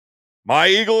My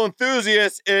Eagle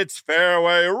enthusiasts, it's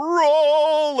Fairway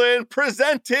Rollin',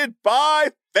 presented by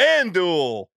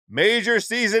FanDuel. Major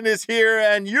season is here,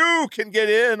 and you can get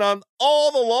in on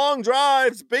all the long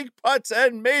drives, big putts,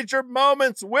 and major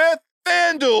moments with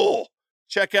FanDuel.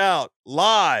 Check out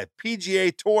live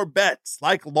PGA Tour bets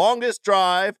like longest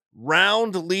drive,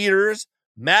 round leaders,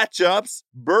 matchups,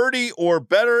 birdie or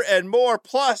better, and more.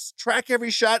 Plus, track every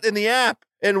shot in the app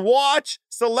and watch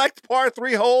select par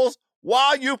 3 holes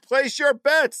while you place your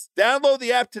bets. Download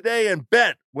the app today and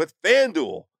bet with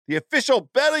FanDuel, the official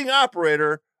betting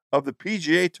operator of the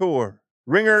PGA Tour.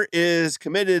 Ringer is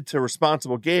committed to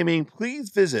responsible gaming. Please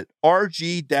visit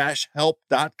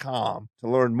rg-help.com to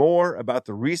learn more about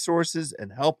the resources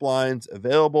and helplines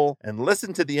available and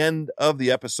listen to the end of the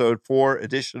episode for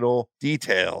additional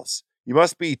details. You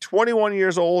must be 21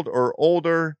 years old or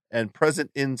older and present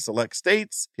in select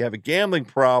states. If you have a gambling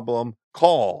problem,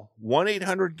 call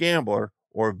 1-800-GAMBLER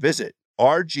or visit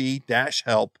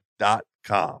rg-help.com.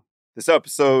 This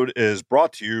episode is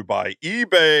brought to you by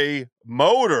eBay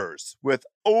Motors. With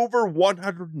over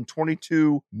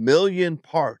 122 million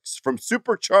parts, from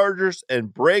superchargers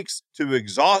and brakes to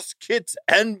exhaust kits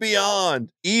and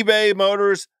beyond, eBay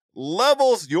Motors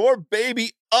levels your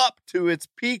baby up to its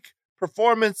peak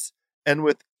performance. And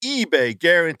with eBay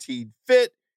Guaranteed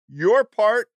Fit, your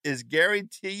part is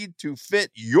guaranteed to fit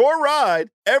your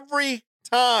ride every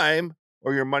time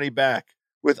or your money back.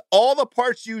 With all the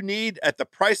parts you need at the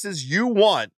prices you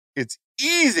want, it's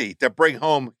easy to bring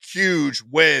home huge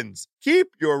wins. Keep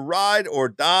your ride or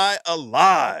die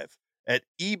alive at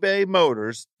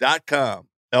ebaymotors.com.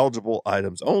 Eligible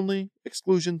items only.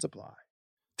 Exclusions apply.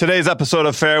 Today's episode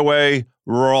of Fairway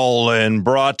Rollin',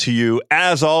 brought to you,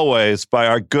 as always, by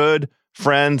our good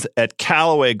friends at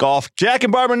Callaway Golf. Jack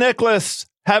and Barbara Nicholas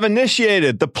have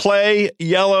initiated the Play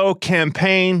Yellow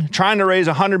campaign, trying to raise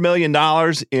 $100 million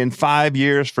in 5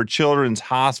 years for children's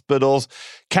hospitals.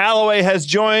 Callaway has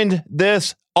joined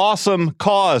this awesome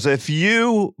cause. If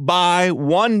you buy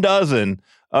 1 dozen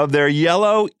of their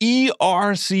yellow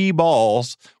ERC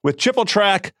balls with triple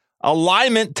track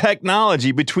alignment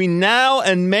technology between now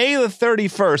and May the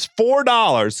 31st,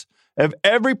 $4 of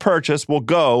every purchase will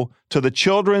go to the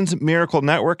Children's Miracle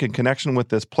Network in connection with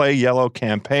this Play Yellow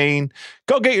campaign.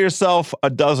 Go get yourself a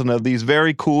dozen of these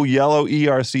very cool yellow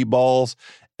ERC balls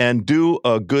and do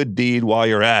a good deed while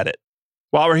you're at it.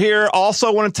 While we're here,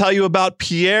 also want to tell you about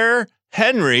Pierre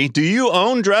Henry. Do you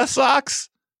own dress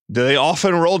socks? Do they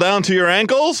often roll down to your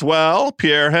ankles? Well,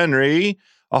 Pierre Henry,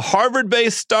 a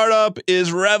Harvard-based startup,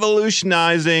 is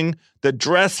revolutionizing the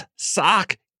dress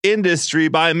sock industry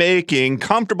by making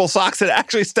comfortable socks that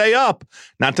actually stay up.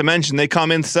 Not to mention, they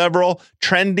come in several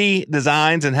trendy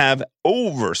designs and have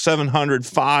over 700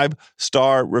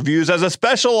 5-star reviews. As a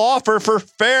special offer for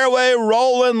Fairway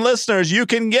Rollin' listeners, you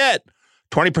can get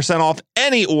 20% off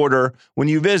any order when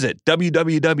you visit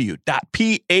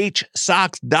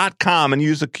www.phsocks.com and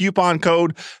use the coupon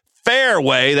code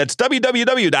Fairway. That's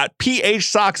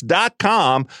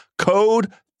www.phsocks.com,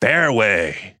 code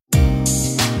Fairway.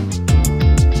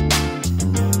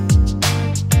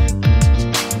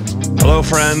 Hello,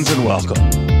 friends, and welcome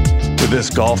to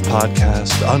this golf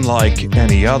podcast unlike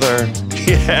any other.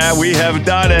 Yeah, we have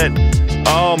done it.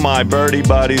 Oh, my birdie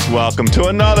buddies, welcome to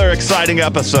another exciting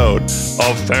episode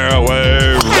of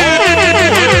Fairway Rollin',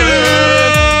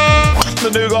 the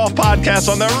new golf podcast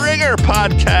on the Ringer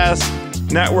Podcast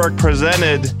Network,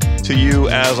 presented to you,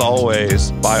 as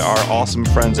always, by our awesome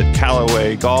friends at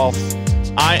Callaway Golf.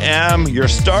 I am your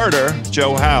starter,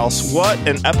 Joe House. What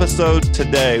an episode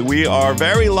today. We are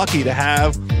very lucky to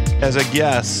have as a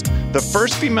guest the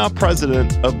first female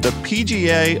president of the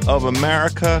PGA of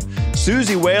America.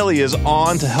 Suzy Whaley is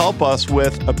on to help us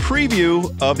with a preview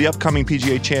of the upcoming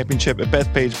PGA Championship at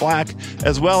Bethpage Black,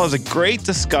 as well as a great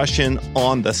discussion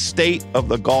on the state of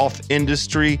the golf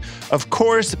industry. Of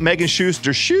course, Megan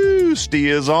Schuster-Schusty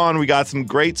is on. We got some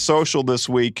great social this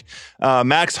week.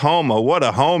 Max Homa, what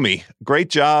a homie. Great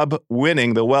job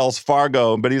winning the Wells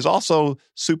Fargo, but he's also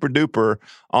super duper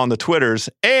on the Twitters.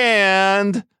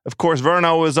 And of course,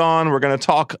 Verno is on. We're going to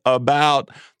talk about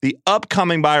the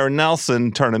upcoming Byron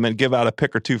Nelson tournament, give out a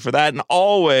pick or two for that, and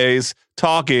always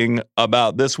talking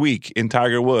about this week in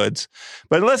Tiger Woods.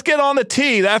 But let's get on the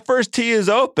tee. That first tee is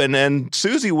open, and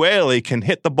Suzy Whaley can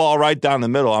hit the ball right down the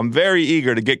middle. I'm very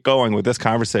eager to get going with this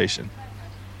conversation.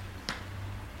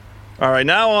 All right,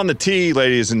 now on the tee,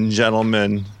 ladies and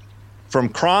gentlemen, from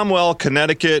Cromwell,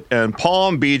 Connecticut, and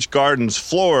Palm Beach Gardens,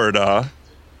 Florida,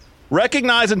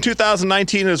 recognized in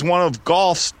 2019 as one of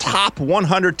golf's top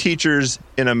 100 teachers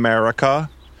in America,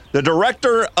 the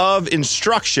director of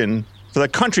instruction for the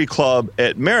country club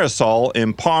at Marisol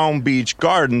in Palm Beach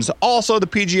Gardens. Also the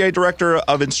PGA Director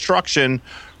of Instruction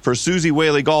for Suzy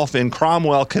Whaley Golf in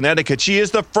Cromwell, Connecticut. She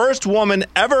is the first woman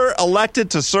ever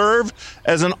elected to serve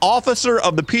as an officer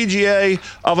of the PGA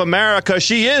of America.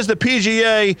 She is the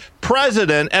PGA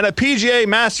president and a PGA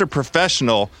master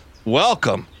professional.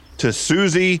 Welcome to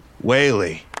Suzy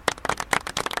Whaley.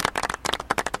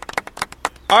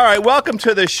 All right, welcome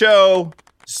to the show,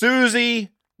 Suzy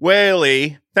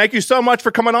Whaley. Thank you so much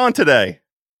for coming on today.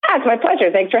 It's my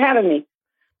pleasure. Thanks for having me.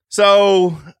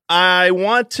 So I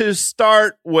want to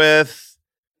start with,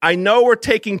 I know we're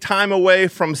taking time away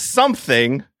from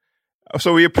something,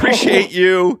 so we appreciate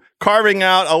you carving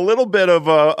out a little bit of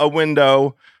a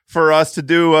window for us to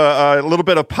do a little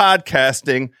bit of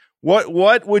podcasting.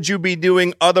 What would you be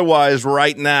doing otherwise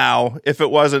right now if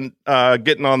it wasn't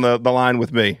getting on the line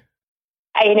with me?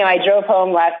 I drove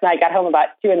home last night, got home about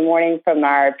 2 a.m. from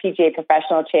our PGA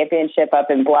Professional Championship up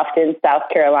in Bluffton, South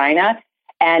Carolina.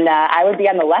 And I would be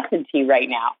on the lesson tee right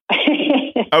now.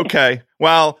 Okay.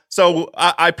 Well, so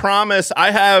I promise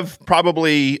I have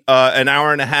probably an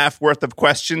hour and a half worth of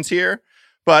questions here,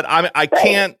 but I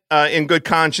can't, in good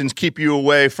conscience, keep you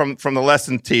away from the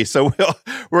lesson tee. So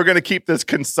we're going to keep this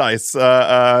concise.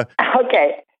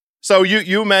 Okay. So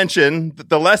you mentioned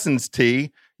the lessons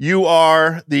tee. You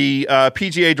are the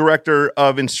PGA Director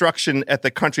of Instruction at the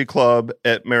Country Club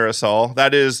at Marisol.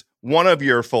 That is one of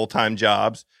your full-time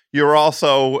jobs. You're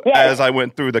also, yes, as I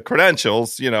went through the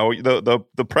credentials,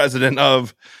 the president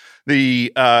of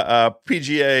the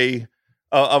PGA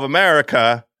of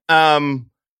America. You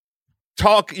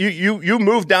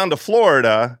moved down to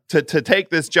Florida to take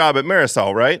this job at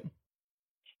Marisol, right?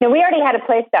 No, we already had a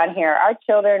place down here. Our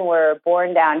children were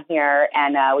born down here,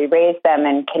 and we raised them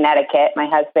in Connecticut. My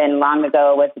husband long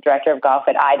ago was the director of golf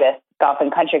at Ibis Golf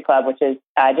and Country Club, which is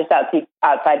just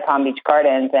outside Palm Beach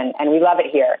Gardens, and we love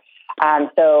it here.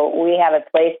 So we have a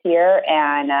place here,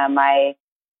 and my,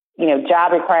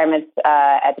 job requirements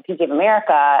at the PGA of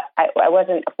America, I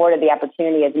wasn't afforded the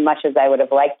opportunity as much as I would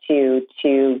have liked to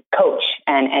coach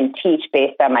and teach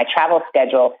based on my travel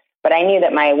schedule. But I knew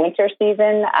that my winter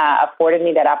season afforded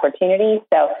me that opportunity.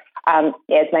 So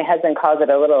as my husband calls it,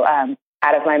 a little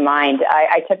out of my mind,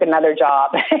 I took another job.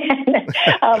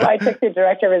 I took the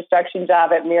director of instruction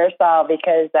job at Marisol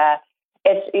because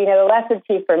it's, the lesson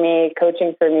tee for me,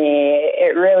 coaching for me,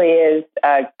 it really is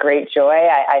a great joy.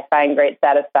 I find great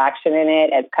satisfaction in it.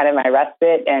 It's kind of my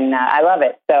respite, and I love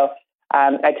it. So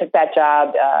I took that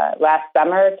job last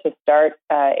summer to start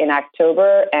in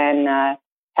October, and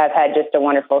have had just a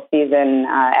wonderful season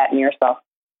at Marisol.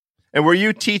 And were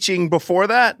you teaching before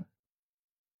that?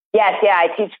 Yes, I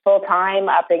teach full-time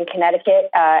up in Connecticut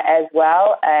as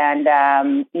well. And,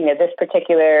 this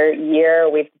particular year,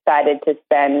 we've decided to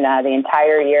spend the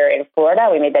entire year in Florida.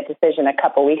 We made that decision a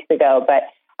couple weeks ago, but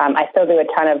I still do a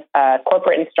ton of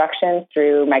corporate instruction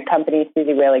through my company,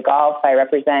 Suzy Whaley Golf. I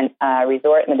represent a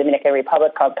resort in the Dominican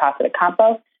Republic called Casa de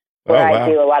Campo, where I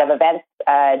do a lot of events,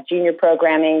 junior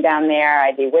programming down there.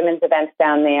 I do women's events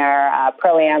down there,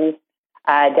 pro-ams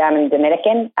down in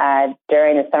Dominican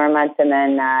during the summer months, and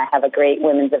then have a great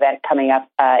women's event coming up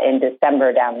in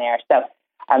December down there. So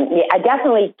I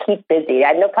definitely keep busy. I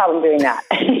have no problem doing that.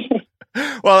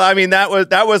 Well, I mean, that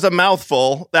was a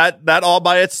mouthful. That all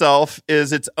by itself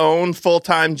is its own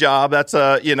full-time job. That's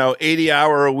a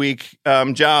 80-hour-a-week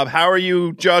job. How are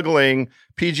you juggling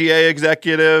PGA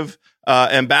executive,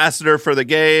 ambassador for the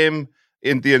game,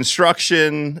 in the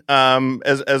instruction,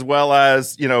 as well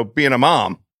as being a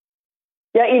mom?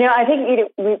 Yeah, I think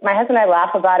my husband and I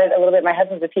laugh about it a little bit. My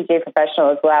husband's a PGA professional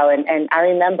as well, and I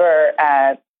remember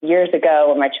years ago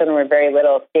when my children were very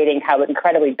little, stating how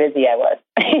incredibly busy I was.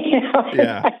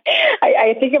 Yeah.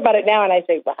 I think about it now and I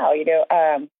say, wow,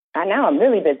 now I'm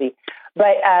really busy.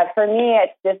 But for me,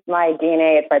 it's just my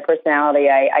DNA. It's my personality.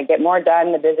 I get more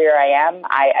done the busier I am.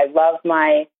 I love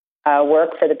my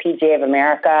work for the PGA of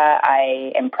America.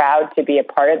 I am proud to be a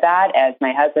part of that. As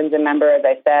my husband's a member, as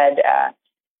I said,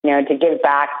 to give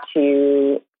back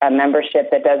to a membership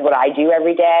that does what I do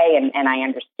every day, and I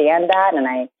understand that, and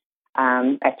I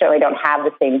certainly don't have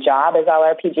the same job as all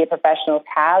our PGA professionals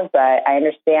have, but I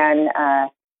understand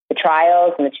the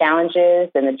trials and the challenges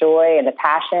and the joy and the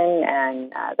passion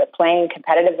and the playing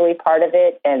competitively part of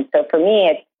it. And so for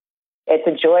me, it's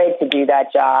a joy to do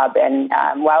that job. And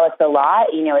while it's a lot,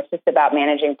 it's just about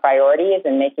managing priorities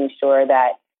and making sure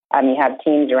that you have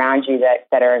teams around you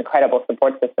that are incredible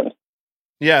support systems.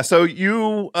 Yeah, so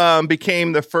you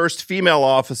became the first female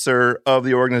officer of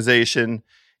the organization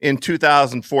in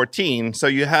 2014. So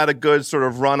you had a good sort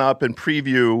of run up and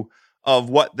preview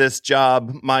of what this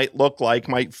job might look like,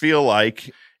 might feel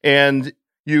like. And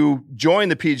you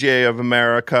joined the PGA of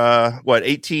America,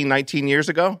 18, 19 years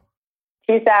ago?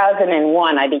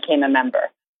 2001, I became a member.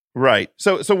 Right.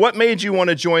 So what made you want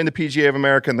to join the PGA of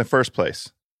America in the first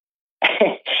place?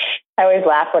 I always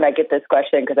laugh when I get this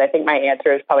question because I think my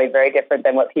answer is probably very different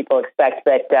than what people expect.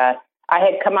 But I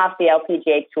had come off the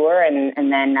LPGA tour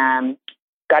and then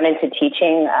got into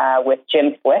teaching with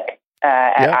Jim Flick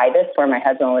at IBIS, where my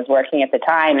husband was working at the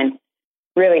time, and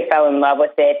really fell in love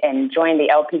with it and joined the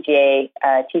LPGA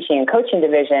teaching and coaching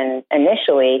division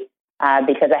initially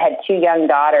because I had two young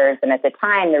daughters. And at the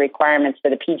time, the requirements for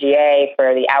the PGA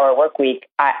for the hour work week,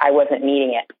 I wasn't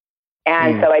meeting it.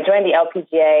 And so I joined the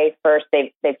LPGA first.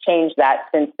 They've changed that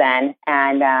since then.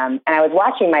 And I was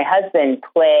watching my husband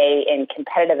play in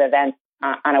competitive events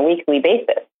on a weekly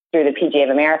basis through the PGA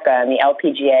of America. And the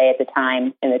LPGA at the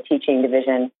time in the teaching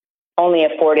division only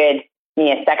afforded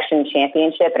me a section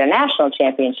championship and a national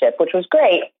championship, which was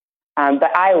great.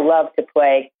 But I love to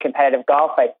play competitive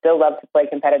golf. I still love to play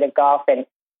competitive golf. And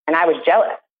I was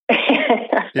jealous.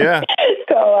 Yeah.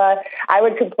 So I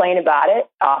would complain about it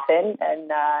often. And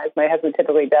as my husband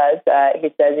typically does, he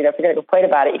says, if you're going to complain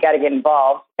about it, you got to get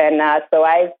involved. And so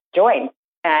I joined.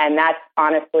 And that's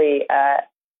honestly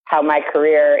how my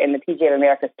career in the PGA of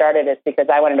America started, is because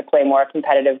I wanted to play more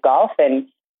competitive golf and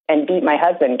beat my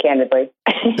husband, candidly.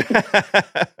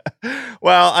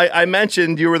 Well, I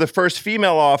mentioned you were the first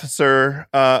female officer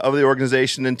of the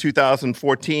organization in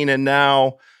 2014, and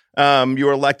now you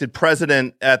were elected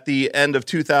president at the end of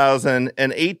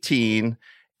 2018.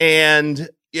 And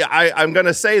yeah, I'm going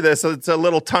to say this, so it's a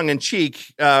little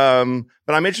tongue-in-cheek, but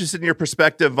I'm interested in your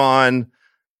perspective on,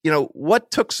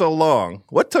 what took so long?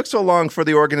 What took so long for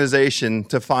the organization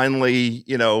to finally,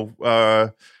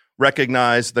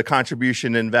 recognize the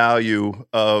contribution and value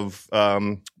of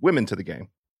women to the game?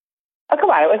 Oh, come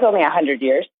on. It was only 100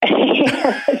 years. I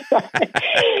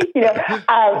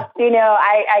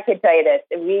could tell you this.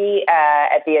 We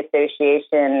at the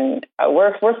association,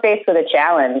 we're faced with a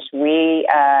challenge. We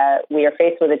are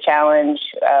faced with a challenge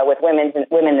with women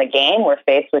in the game. We're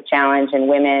faced with challenge in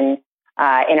women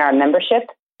in our membership.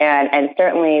 And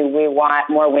certainly we want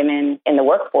more women in the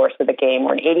workforce of the game.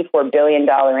 We're an $84 billion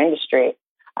industry.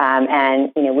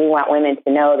 And we want women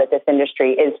to know that this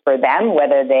industry is for them,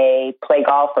 whether they play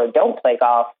golf or don't play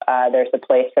golf. There's a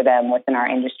place for them within our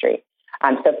industry.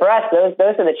 So for us, those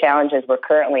are the challenges we're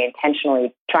currently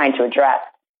intentionally trying to address.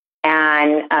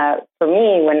 And for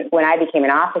me, when I became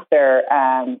an officer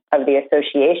of the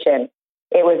association,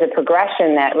 it was a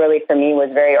progression that really, for me, was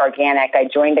very organic. I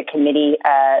joined a committee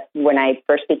when I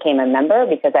first became a member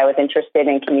because I was interested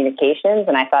in communications,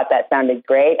 and I thought that sounded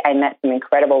great. I met some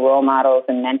incredible role models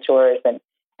and mentors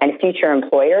and future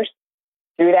employers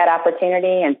through that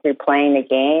opportunity and through playing the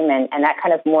game, and that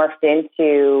kind of morphed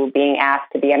into being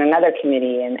asked to be on another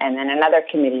committee and then another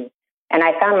committee. And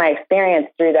I found my experience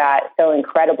through that so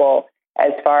incredible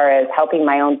as far as helping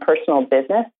my own personal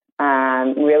business,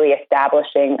 really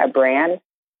establishing a brand,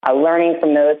 learning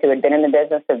from those who had been in the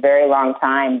business a very long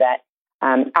time, that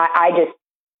I just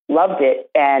loved it.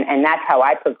 And that's how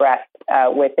I progressed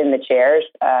within the chairs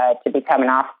to become an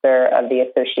officer of the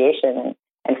association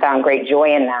and found great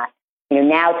joy in that.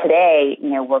 Now today,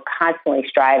 we're constantly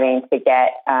striving to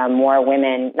get more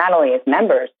women, not only as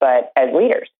members, but as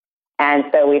leaders. And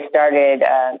so we've started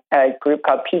a group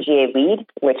called PGA Lead,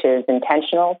 which is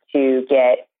intentional to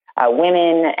get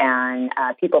women and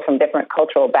people from different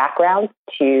cultural backgrounds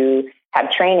to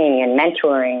have training and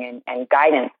mentoring and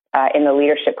guidance in the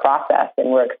leadership process. And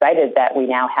we're excited that we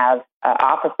now have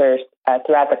officers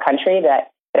throughout the country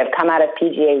that have come out of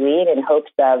PGA Lead in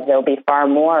hopes of there'll be far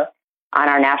more on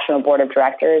our national board of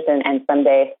directors and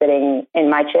someday sitting in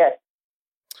my chair.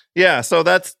 Yeah, so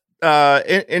that's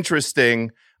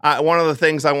interesting. One of the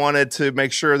things I wanted to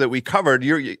make sure that we covered,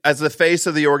 you're as the face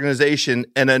of the organization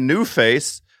and a new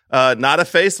face, not a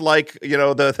face like,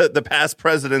 the past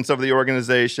presidents of the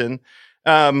organization.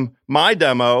 My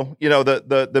demo,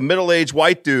 the middle-aged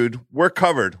white dude, we're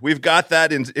covered. We've got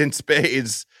that in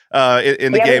spades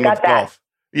in the game of golf.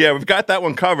 Yeah, we've got that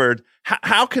one covered.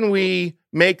 How can we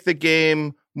make the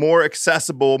game more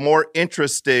accessible, more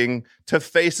interesting to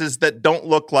faces that don't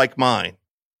look like mine?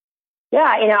 Yeah,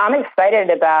 I'm excited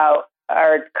about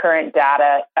our current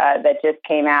data that just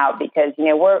came out because,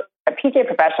 we're PGA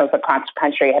professionals across the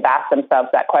country have asked themselves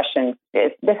that question.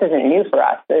 This isn't new for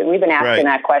us. We've been asking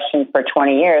that question for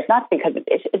 20 years, not because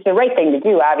it's the right thing to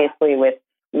do, obviously, with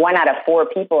 1 out of 4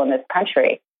 people in this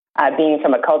country being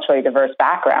from a culturally diverse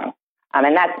background.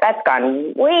 And that's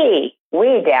gone way,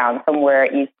 way down from where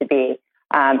it used to be.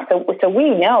 So we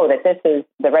know that this is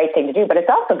the right thing to do, but it's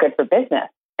also good for business.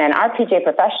 And our PGA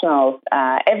professionals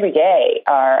every day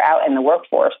are out in the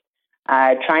workforce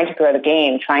trying to grow the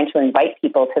game, trying to invite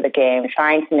people to the game,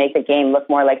 trying to make the game look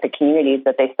more like the communities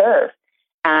that they serve.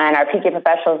 And our PGA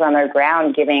professionals on their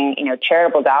ground giving,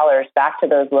 charitable dollars back to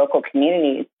those local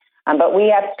communities. But we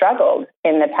have struggled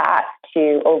in the past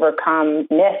to overcome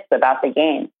myths about the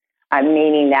game,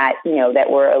 meaning that,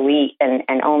 that we're elite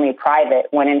and only private,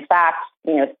 when in fact,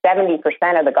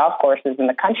 70% of the golf courses in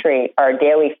the country are a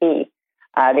daily fee.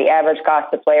 The average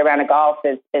cost to play a round of golf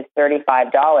is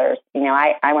 $35.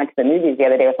 I went to the movies the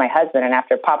other day with my husband, and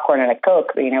after popcorn and a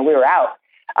Coke, we were out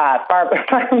far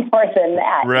more than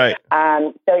that. Right.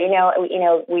 So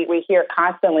we hear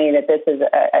constantly that this is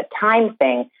a time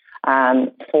thing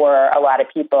for a lot of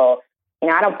people.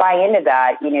 I don't buy into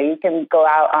that. You can go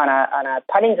out on a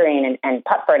putting green and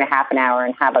putt for a half an hour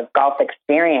and have a golf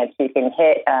experience. You can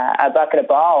hit a bucket of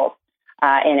balls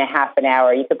in a half an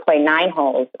hour. You could play 9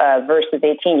 holes versus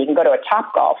 18. You can go to a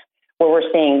Topgolf where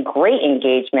we're seeing great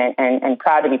engagement and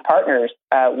proud to be partners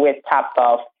with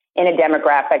Topgolf in a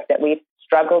demographic that we've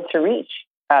struggled to reach,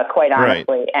 quite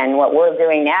honestly. Right. And what we're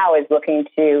doing now is looking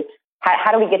to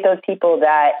how do we get those people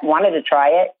that wanted to try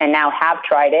it and now have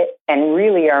tried it and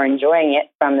really are enjoying it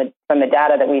from the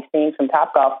data that we've seen from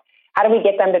Topgolf? How do we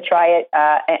get them to try it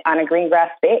on a green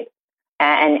grass space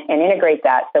and integrate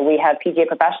that? So we have PGA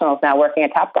professionals now working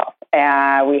at Topgolf.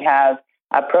 We have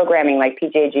programming like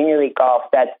PGA Junior League Golf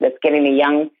that's giving the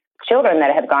young children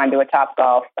that have gone to a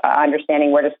Topgolf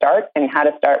understanding where to start and how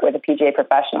to start with a PGA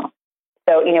professional.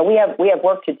 So, we have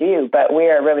work to do, but we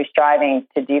are really striving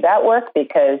to do that work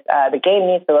because the game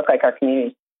needs to look like our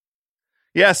community.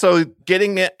 Yeah, so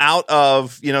getting it out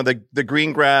of, the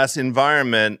green grass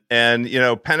environment and,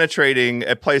 penetrating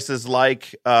at places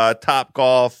like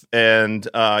Topgolf and,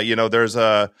 there's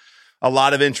a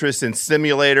lot of interest in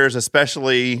simulators,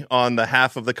 especially on the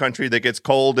half of the country that gets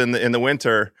cold in the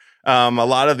winter. A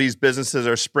lot of these businesses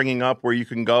are springing up where you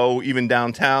can go even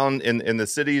downtown in the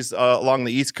cities along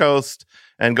the East Coast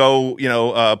and go,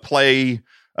 play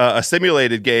a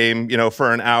simulated game,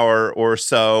 for an hour or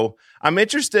so. I'm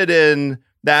interested in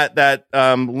that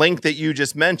link that you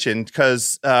just mentioned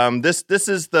because this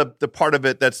is the part of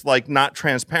it that's like not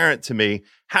transparent to me.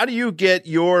 How do you get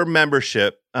your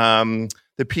membership, the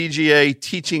PGA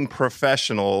teaching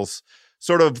professionals,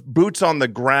 sort of boots on the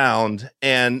ground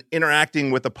and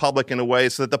interacting with the public in a way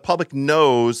so that the public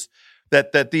knows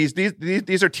that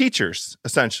these are teachers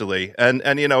essentially, and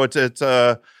it's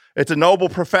a noble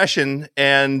profession,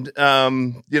 and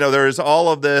there's all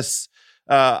of this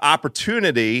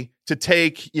opportunity to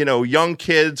take young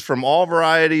kids from all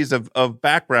varieties of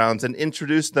backgrounds and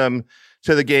introduce them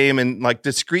to the game in like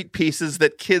discrete pieces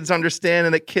that kids understand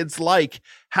and that kids like.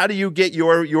 How do you get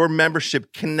your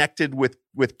membership connected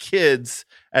with kids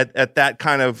at that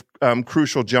kind of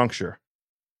crucial juncture?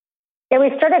 Yeah,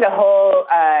 we started a whole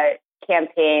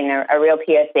campaign, a real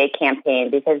PSA campaign,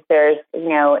 because there's,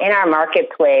 in our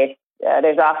marketplace,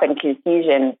 there's often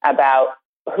confusion about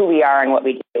who we are and what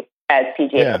we do as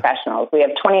PGA professionals. We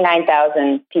have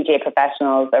 29,000 PGA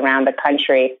professionals around the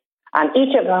country,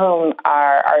 each of whom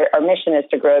our mission is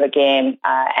to grow the game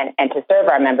and to serve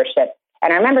our membership.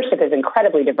 And our membership is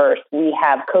incredibly diverse. We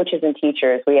have coaches and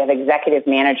teachers. We have executive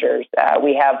managers.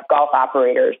 We have golf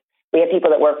operators. We have people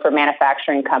that work for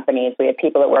manufacturing companies. We have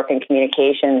people that work in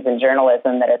communications and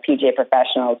journalism that are PGA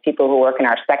professionals, people who work in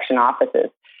our section offices.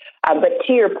 But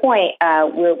to your point,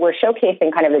 we're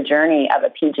showcasing kind of the journey of a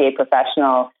PGA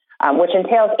professional, which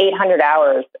entails 800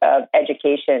 hours of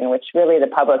education, which really the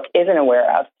public isn't aware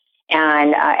of.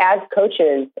 And as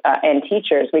coaches and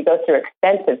teachers, we go through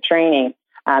extensive training,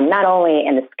 not only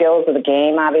in the skills of the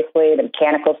game, obviously, the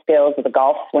mechanical skills of the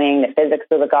golf swing, the physics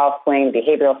of the golf swing, the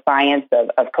behavioral science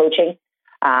of coaching,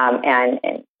 and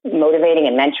motivating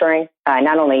and mentoring,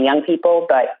 not only young people,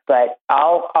 but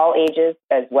all ages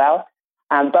as well.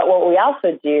 But what we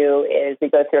also do is we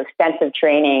go through extensive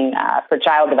training for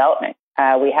child development.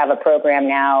 We have a program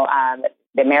now,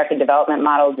 the American Development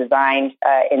Model, designed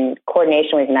in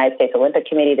coordination with the United States Olympic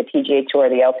Committee, the PGA Tour,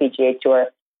 the LPGA Tour,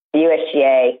 the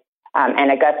USGA,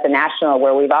 and Augusta National,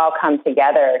 where we've all come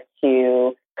together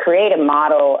to create a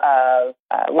model of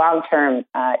long-term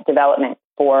development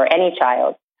for any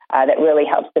child that really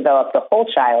helps develop the whole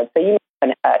child. So you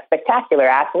have a spectacular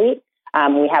athlete.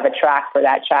 We have a track for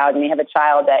that child, and we have a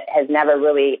child that has never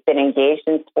really been engaged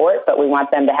in sport, but we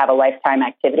want them to have a lifetime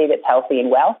activity that's healthy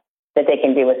and well, that they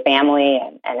can be with family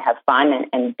and have fun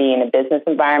and be in a business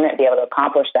environment, be able to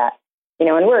accomplish that. And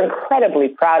we're incredibly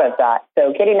proud of that.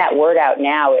 So getting that word out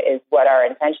now is what our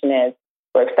intention is.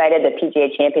 We're excited the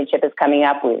PGA Championship is coming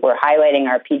up. We're highlighting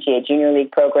our PGA Junior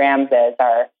League programs as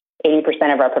our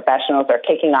 80% of our professionals are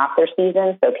kicking off their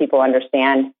season, so people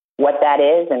understand what that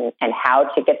is and how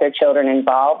to get their children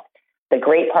involved. The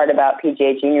great part about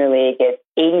PGA Junior League is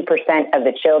 80% of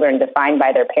the children defined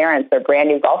by their parents are brand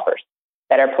new golfers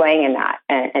that are playing in that.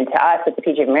 And to us at the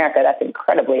PGA of America, that's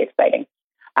incredibly exciting.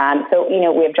 So,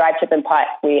 we have drive, chip, and putt.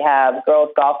 We have girls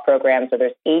golf programs where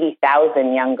there's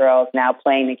 80,000 young girls now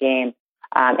playing the game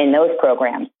in those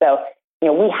programs. So,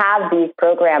 we have these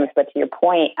programs, but to your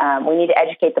point, we need to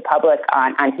educate the public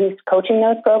on who's coaching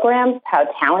those programs, how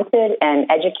talented and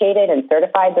educated and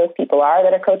certified those people are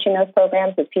that are coaching those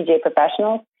programs as PGA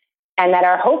professionals, and that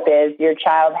our hope is your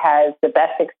child has the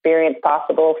best experience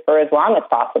possible for as long as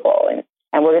possible.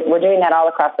 And we're doing that all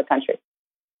across the country.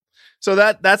 So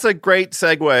that's a great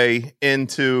segue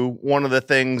into one of the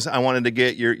things I wanted to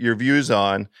get your views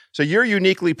on. So you're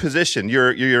uniquely positioned.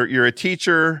 You're a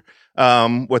teacher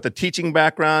with a teaching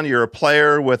background. You're a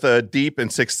player with a deep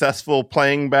and successful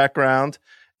playing background,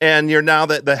 and you're now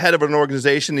the head of an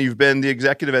organization. You've been the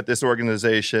executive at this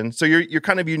organization, so you're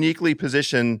kind of uniquely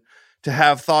positioned to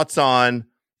have thoughts on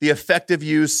the effective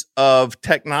use of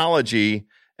technology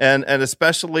and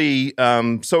especially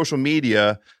social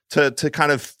media to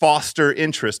kind of foster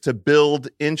interest, to build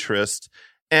interest.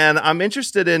 And I'm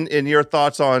interested in your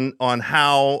thoughts on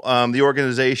how the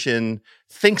organization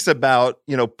thinks about,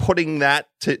 putting that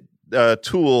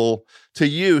tool to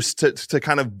use to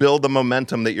kind of build the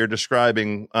momentum that you're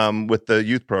describing with the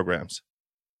youth programs.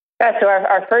 Yeah, so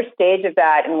our first stage of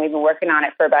that, and we've been working on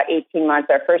it for about 18 months,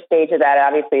 our first stage of that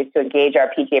obviously is to engage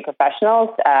our PGA professionals.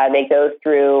 They go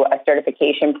through a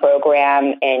certification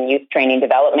program in youth training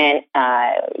development.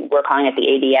 We're calling it the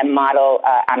ADM model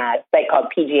on a site called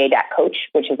PGA.coach,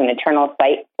 which is an internal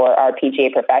site for our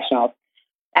PGA professionals.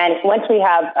 And once we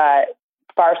have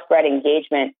far-spread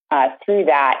engagement through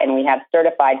that, and we have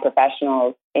certified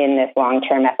professionals in this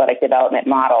long-term athletic development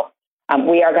model,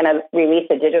 we are going to release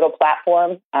a digital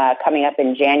platform coming up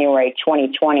in January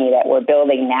 2020 that we're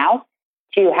building now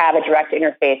to have a direct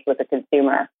interface with the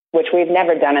consumer, which we've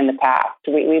never done in the past.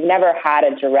 We've never had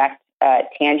a direct,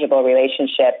 tangible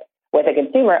relationship with a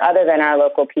consumer other than our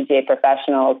local PGA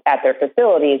professionals at their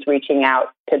facilities reaching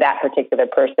out to that particular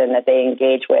person that they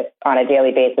engage with on a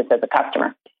daily basis as a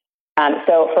customer.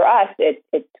 So for us,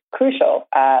 it's crucial.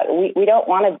 We don't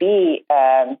want to be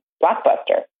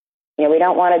Blockbuster. We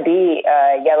don't want to be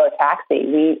a yellow taxi.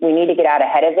 We need to get out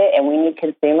ahead of it, and we need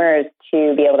consumers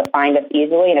to be able to find us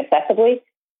easily and accessibly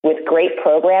with great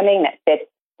programming that fits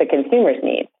the consumer's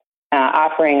needs,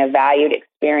 offering a valued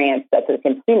experience that the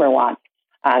consumer wants,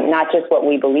 not just what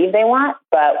we believe they want,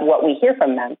 but what we hear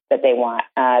from them that they want.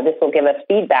 This will give us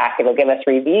feedback. It'll give us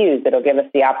reviews. It'll give us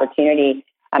the opportunity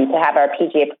to have our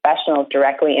PGA professionals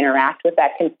directly interact with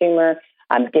that consumer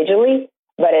digitally,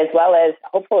 but as well as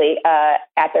hopefully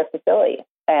at their facility.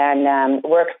 And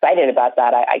we're excited about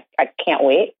that. I can't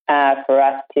wait for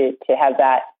us to have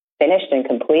that finished and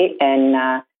complete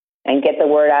and get the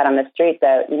word out on the street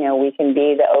that, we can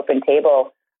be the open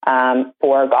table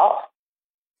for golf.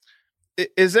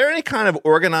 Is there any kind of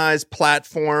organized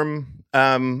platform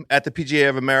at the PGA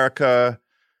of America?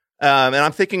 And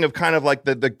I'm thinking of kind of like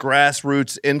the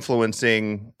grassroots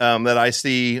influencing that I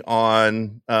see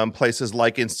on places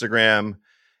like Instagram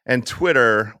and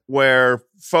Twitter, where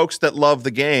folks that love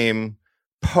the game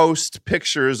post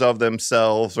pictures of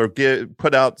themselves or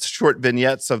put out short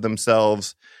vignettes of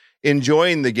themselves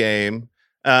enjoying the game,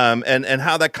 and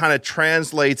how that kind of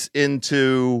translates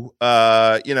into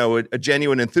a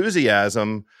genuine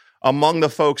enthusiasm among the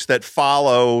folks that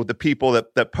follow the people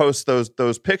that post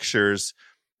those pictures.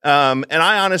 And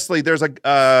I honestly,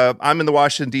 I'm in the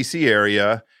Washington, D.C.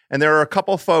 area, and there are a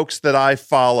couple folks that I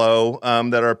follow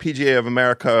that are PGA of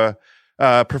America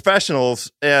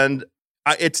professionals, and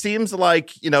it seems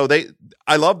like,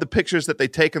 I love the pictures that they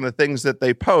take and the things that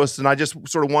they post, and I just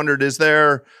sort of wondered, is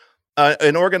there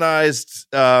an organized,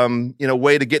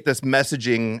 way to get this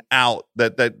messaging out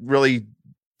that really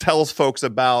tells folks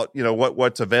about,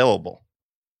 what's available?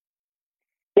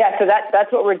 Yeah, so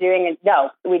that's what we're doing. And no,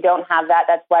 we don't have that.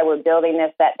 That's why we're building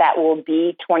this. That will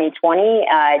be 2020,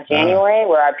 January,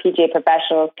 where our PGA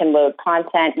professionals can load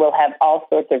content. We'll have all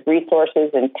sorts of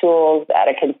resources and tools at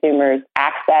a consumer's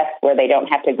access where they don't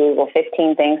have to Google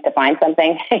 15 things to find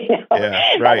something. That's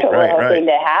what we're hoping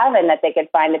to have, and that they can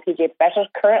find the PGA professionals.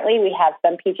 Currently, we have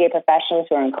some PGA professionals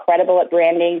who are incredible at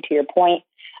branding, to your point.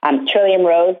 Trillium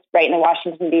Rose, right in the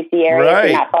Washington, D.C. area. Right.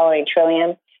 If you're not following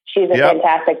Trillium, she's a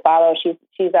fantastic follow. She's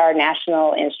our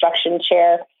national instruction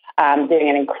chair, doing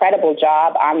an incredible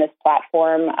job on this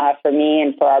platform for me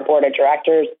and for our board of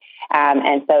directors.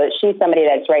 And so she's somebody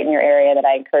that's right in your area that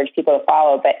I encourage people to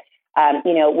follow. But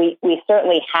We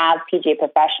certainly have PGA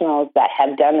professionals that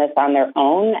have done this on their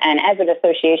own. And as an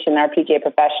association, our PGA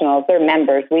professionals, they're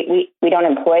members. We don't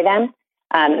employ them.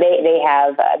 They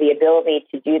have the ability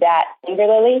to do that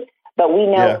singularly. But we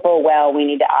know full well we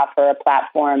need to offer a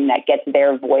platform that gets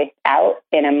their voice out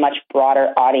in a much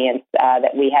broader audience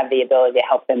that we have the ability to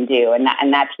help them do.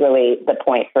 And that's really the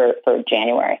point for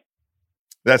January.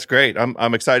 That's great.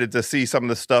 I'm excited to see some of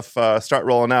the stuff start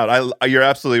rolling out. You're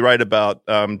absolutely right about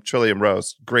Trillium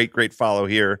Rose. Great follow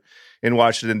here in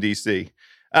Washington, D.C.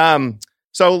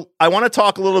 So I want to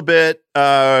talk a little bit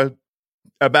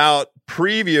about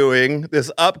previewing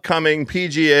this upcoming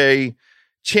PGA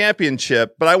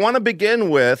Championship, but I want to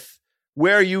begin with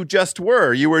where you just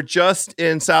were. You were just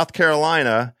in South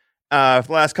Carolina for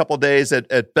the last couple of days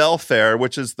at Belfair,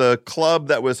 which is the club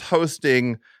that was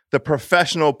hosting the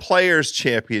Professional Players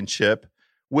Championship,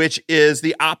 which is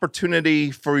the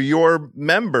opportunity for your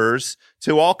members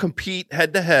to all compete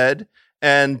head-to-head,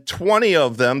 and 20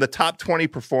 of them, the top 20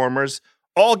 performers,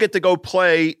 all get to go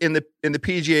play in the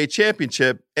PGA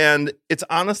Championship. And it's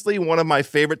honestly one of my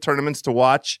favorite tournaments to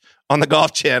watch on the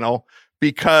Golf Channel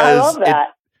because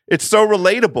it's so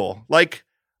relatable. Like,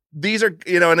 these are,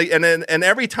 and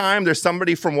every time there's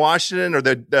somebody from Washington or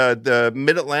the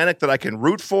Mid-Atlantic that I can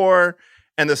root for,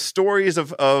 and the stories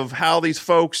of how these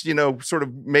folks, sort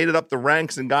of made it up the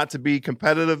ranks and got to be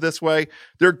competitive this way.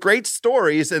 They're great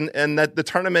stories, and that the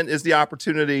tournament is the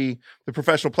opportunity, the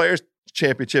Professional Players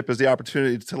Championship is the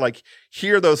opportunity to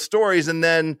hear those stories. And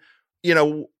then,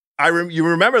 you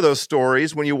remember those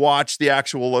stories when you watch the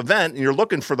actual event and you're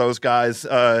looking for those guys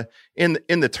in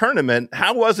the tournament.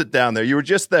 How was it down there? You were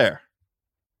just there.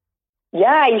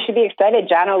 Yeah, you should be excited.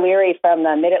 John O'Leary from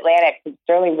the Mid-Atlantic, from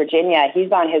Sterling, Virginia, he's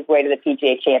on his way to the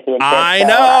PGA Championship. I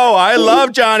know. I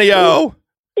love Johnny O.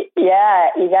 Yeah,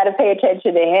 you got to pay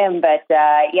attention to him. But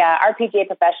our PGA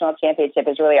Professional Championship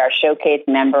is really our showcase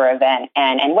member event.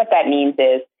 And what that means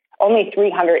is only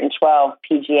 312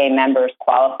 PGA members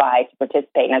qualify to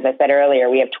participate. And as I said earlier,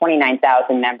 we have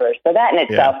 29,000 members. So that in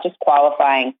itself, just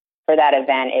qualifying for that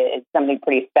event is something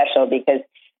pretty special because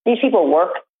these people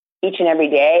work each and every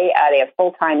day. They have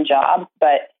full-time jobs,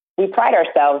 but we pride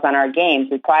ourselves on our games.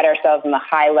 We pride ourselves on the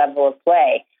high level of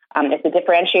play. It's a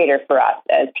differentiator for us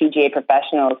as PGA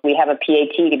professionals. We have a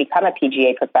PAT to become a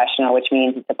PGA professional, which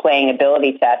means it's a playing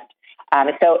ability test.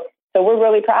 So we're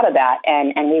really proud of that,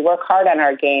 and we work hard on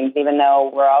our games, even though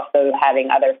we're also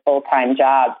having other full-time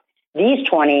jobs. These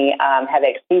 20 have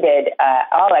exceeded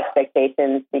all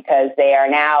expectations because they are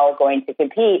now going to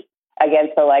compete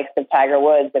against the likes of Tiger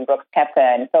Woods and Brooks Koepka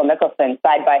and Phil Mickelson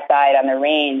side by side on the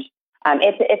range.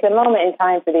 It's a moment in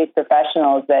time for these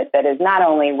professionals that is not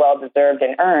only well-deserved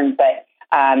and earned, but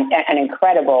an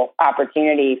incredible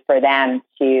opportunity for them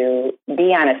to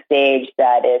be on a stage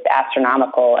that is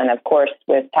astronomical. And of course,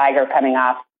 with Tiger coming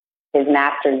off his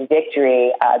Masters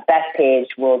victory,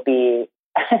 Bethpage will be,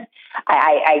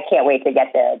 I can't wait to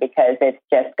get there because it's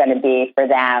just going to be for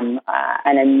them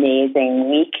an amazing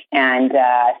week, and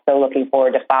so looking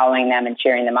forward to following them and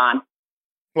cheering them on.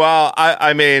 Well,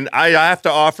 I mean, I have to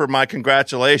offer my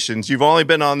congratulations. You've only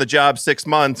been on the job 6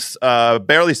 months,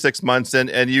 barely 6 months,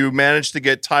 and you managed to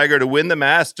get Tiger to win the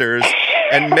Masters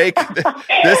and make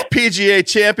this PGA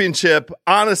Championship.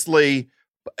 Honestly,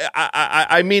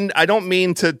 I mean, I don't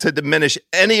mean to diminish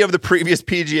any of the previous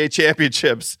PGA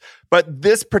Championships, but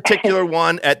this particular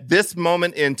one at this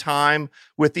moment in time,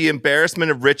 with the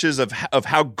embarrassment of riches of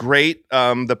how great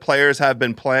the players have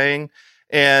been playing,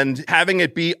 and having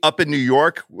it be up in New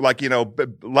York,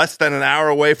 less than an hour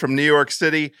away from New York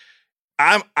City,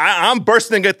 I'm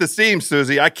bursting at the seams,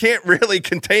 Susie. I can't really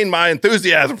contain my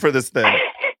enthusiasm for this thing.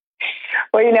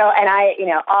 Well, and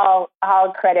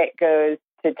all credit goes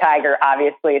to Tiger,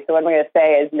 obviously. So what I'm going to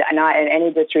say is not in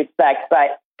any disrespect,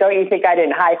 but don't you think I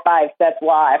didn't high five Seth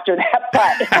Waugh after that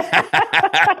putt?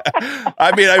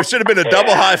 I mean, I should have been a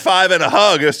double high five and a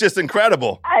hug. It was just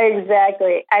incredible.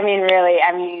 Exactly. I mean, really.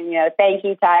 I mean, thank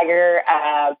you, Tiger.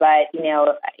 But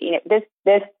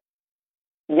this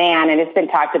man, and it's been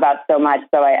talked about so much,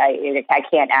 so I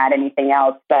can't add anything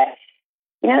else. But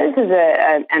this is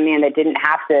a man that didn't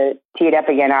have to tee it up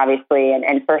again, obviously,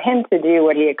 and for him to do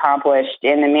what he accomplished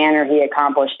in the manner he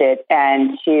accomplished it,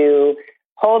 and to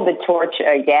hold the torch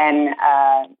again,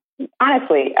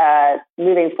 honestly,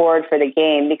 moving forward for the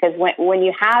game. Because when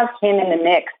you have him in the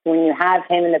mix, when you have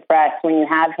him in the press, when you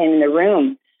have him in the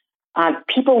room,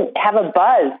 people have a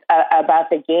buzz about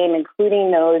the game,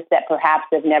 including those that perhaps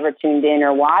have never tuned in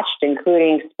or watched,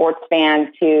 including sports fans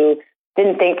who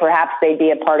didn't think perhaps they'd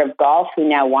be a part of golf, who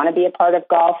now want to be a part of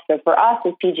golf. So for us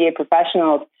as PGA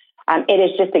professionals, it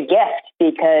is just a gift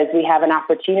because we have an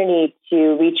opportunity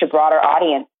to reach a broader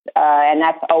audience. And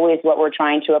that's always what we're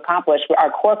trying to accomplish.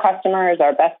 Our core customer is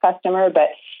our best customer, but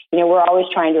we're always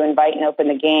trying to invite and open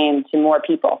the game to more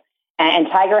people. And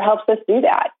Tiger helps us do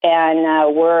that.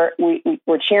 And we're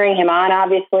cheering him on,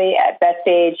 obviously, at best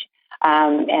stage.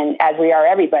 And as we are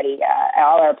everybody,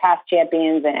 all our past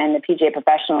champions and the PGA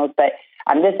professionals. But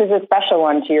this is a special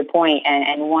one, to your point,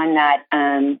 and one that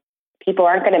people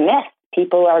aren't going to miss.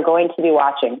 People are going to be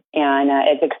watching. And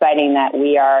it's exciting that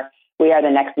we are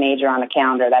the next major on the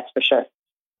calendar, that's for sure.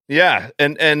 Yeah,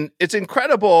 and it's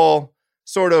incredible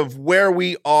sort of where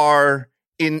we are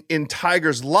in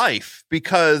Tiger's life,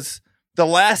 because the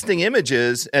lasting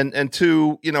images and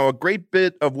to, a great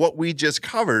bit of what we just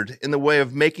covered in the way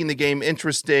of making the game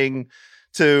interesting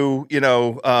to,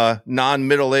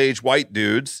 non-middle-aged white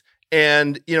dudes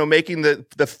and, making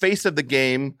the face of the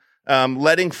game,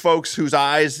 letting folks whose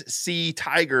eyes see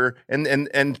Tiger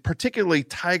and particularly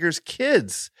Tiger's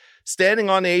kids standing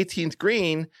on the 18th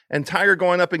green and Tiger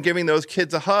going up and giving those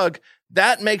kids a hug.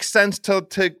 That makes sense to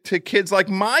kids like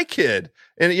my kid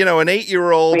and, an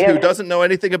 8-year-old who doesn't know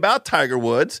anything about Tiger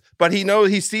Woods, but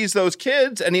he sees those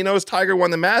kids and he knows Tiger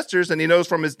won the Masters and he knows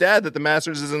from his dad that the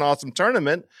Masters is an awesome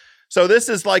tournament. So this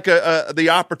is like the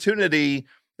opportunity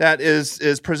that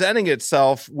is presenting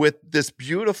itself with this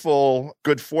beautiful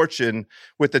good fortune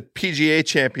with the PGA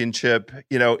Championship,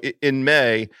 in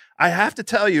May. I have to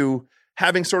tell you,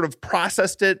 having sort of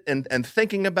processed it and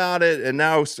thinking about it and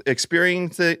now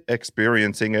experiencing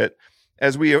it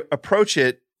as we approach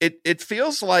it, it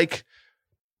feels like,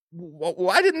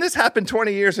 why didn't this happen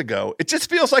 20 years ago? It just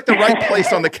feels like the right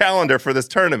place on the calendar for this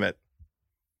tournament.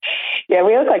 Yeah,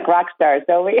 we look like rock stars,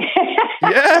 don't we?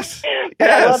 Yes. But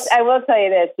yes. I will tell you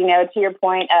this, to your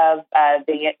point of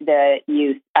the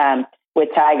youth with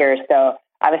Tiger. So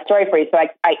I have a story for you. So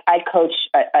I coach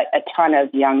a ton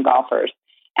of young golfers.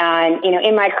 And,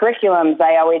 in my curriculums,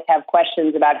 I always have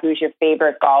questions about who's your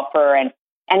favorite golfer. And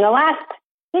the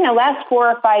last 4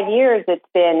 or 5 years, it's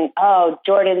been,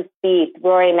 Jordan Spieth,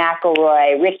 Rory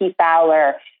McIlroy, Ricky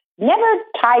Fowler, never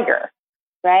Tiger,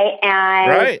 right?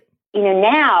 And, right.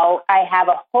 Now I have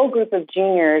a whole group of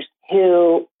juniors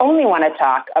who only want to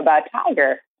talk about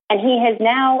Tiger. And he has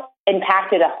now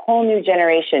impacted a whole new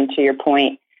generation, to your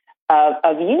point,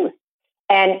 of youth.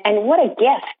 And what a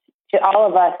gift to all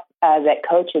of us that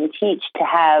coach and teach to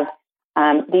have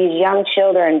these young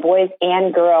children, boys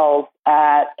and girls,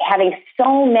 having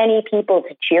so many people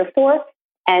to cheer for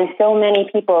and so many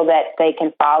people that they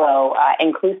can follow,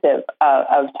 inclusive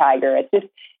of Tiger.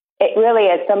 It really,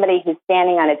 as somebody who's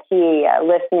standing on a tee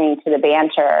listening to the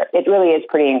banter, it really is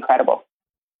pretty incredible.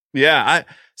 Yeah.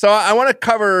 So I want to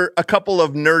cover a couple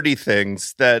of nerdy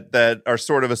things that are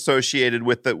sort of associated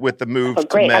with the move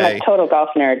to May. I'm a total golf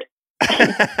nerd.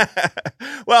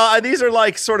 Well, these are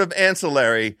like sort of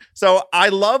ancillary. So I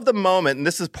love the moment, and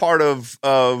this is part of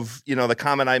the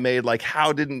comment I made, like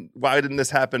why didn't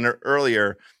this happen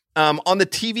earlier? On the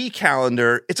TV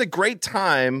calendar, it's a great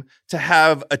time to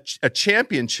have a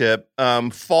championship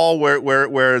fall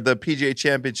where the PGA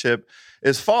Championship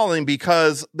is falling,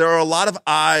 because there are a lot of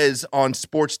eyes on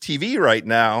sports TV right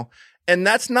now. And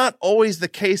that's not always the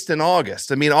case in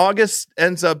August. I mean, August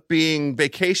ends up being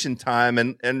vacation time,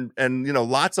 and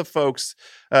lots of folks,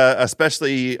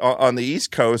 especially on the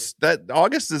East Coast, that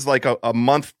August is like a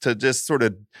month to just sort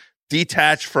of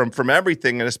detach from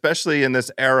everything, and especially in this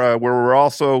era where we're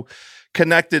also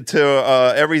connected to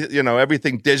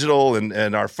everything digital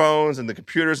and our phones and the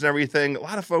computers and everything. A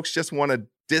lot of folks just want to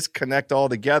disconnect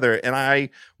altogether, and I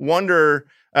wonder.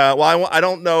 I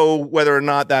don't know whether or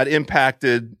not that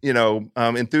impacted,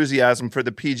 enthusiasm for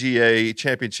the PGA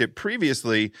Championship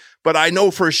previously, but I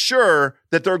know for sure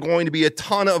that there are going to be a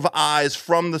ton of eyes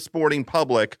from the sporting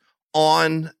public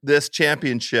on this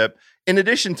championship, in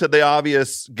addition to the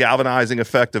obvious galvanizing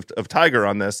effect of Tiger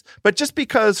on this. But just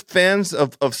because fans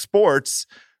of sports,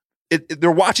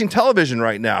 they're watching television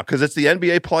right now because it's the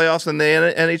NBA playoffs and the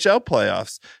NHL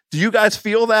playoffs. Do you guys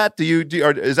feel that?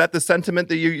 Is that the sentiment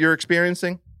that you're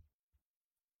experiencing?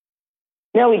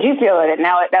 No, we do feel it.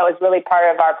 Now that was really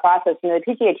part of our process. The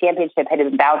PGA Championship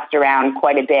had bounced around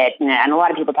quite a bit, and a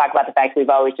lot of people talk about the fact that we've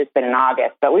always just been in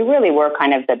August, but we really were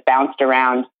kind of the bounced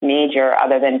around major,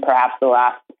 other than perhaps the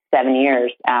last 7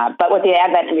 years. But with the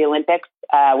advent of the Olympics,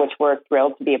 which we're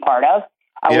thrilled to be a part of,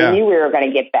 we knew we were going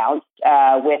to get bounced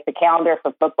with the calendar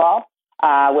for football,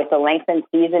 with the lengthened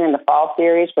season in the fall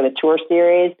series for the tour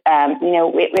series. It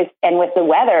was, and with the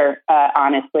weather,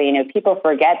 honestly, people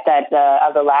forget that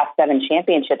of the last 7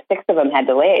 championships, 6 of them had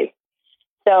delays.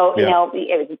 So,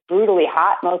 it was brutally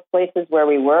hot most places where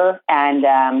we were,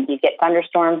 and you get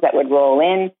thunderstorms that would roll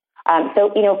in.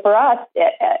 For us,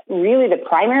 really the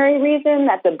primary reason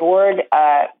that the board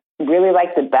really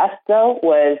liked the best, though,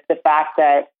 was the fact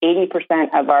that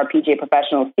 80% of our PGA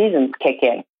professional seasons kick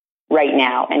in right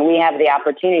now, and we have the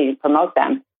opportunity to promote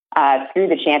them through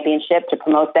the championship, to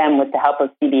promote them with the help of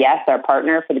CBS, our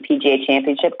partner for the PGA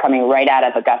Championship, coming right out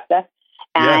of Augusta.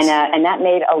 And, Yes. And that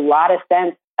made a lot of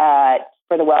sense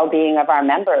for the well-being of our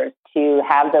members. To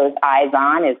have those eyes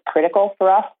on is critical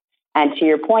for us. And to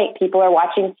your point, people are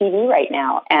watching TV right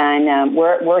now, and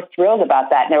we're thrilled about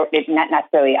that. It's not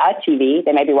necessarily a TV;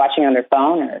 they may be watching on their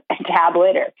phone or a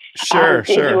tablet or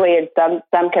digitally in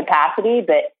some capacity.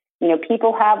 But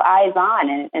people have eyes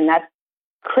on, and that's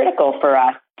critical for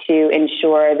us to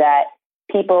ensure that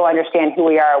people understand who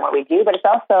we are and what we do. But it's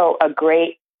also a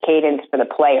great cadence for the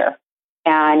player.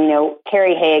 And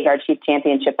Kerry Haig, our Chief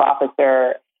Championship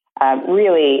Officer,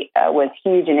 really was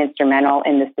huge and instrumental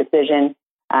in this decision.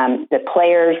 The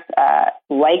players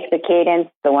like the cadence,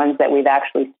 the ones that we've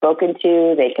actually spoken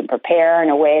to. They can prepare in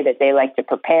a way that they like to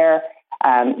prepare.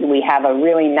 We have a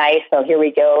really nice, so here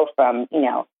we go from,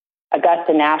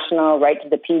 Augusta National right to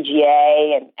the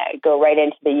PGA and go right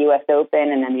into the U.S.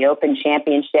 Open and then the Open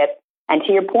Championship. And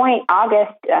to your point,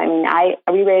 August,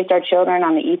 we raised our children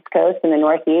on the East Coast and the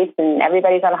Northeast, and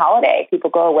everybody's on holiday. People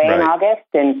go away in August,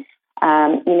 and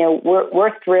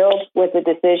we're thrilled with the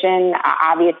decision.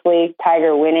 Obviously,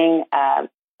 Tiger winning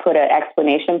put an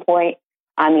exclamation point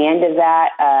on the end of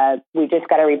that. We just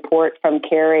got a report from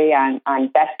Kerry on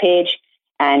Bethpage,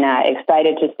 and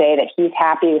excited to say that he's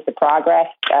happy with the progress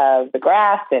of the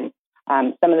grass and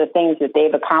some of the things that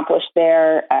they've accomplished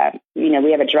there.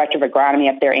 We have a director of agronomy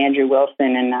up there, Andrew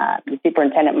Wilson, and the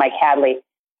superintendent, Mike Hadley,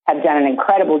 have done an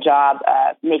incredible job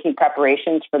making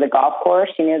preparations for the golf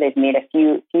course. They've made a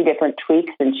few different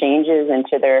tweaks and changes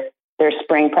into their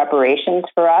spring preparations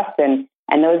for us, and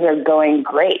those are going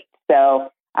great.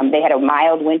 So they had a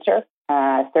mild winter,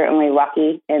 certainly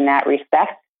lucky in that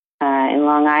respect in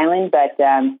Long Island, but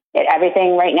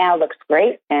everything right now looks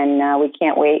great, and we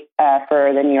can't wait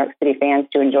for the New York City fans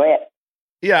to enjoy it.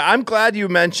 Yeah, I'm glad you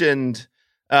mentioned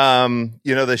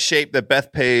the shape that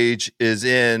Bethpage is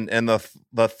in, and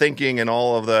the thinking and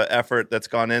all of the effort that's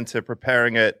gone into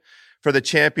preparing it for the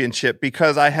championship,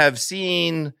 because I have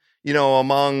seen,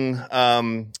 among,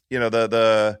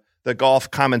 the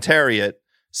golf commentariat,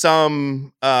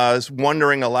 some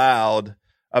wondering aloud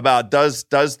about does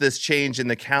this change in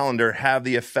the calendar have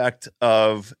the effect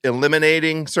of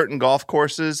eliminating certain golf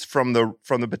courses from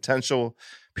the potential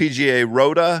PGA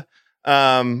Rota,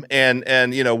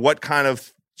 and what kind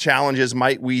of challenges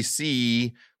might we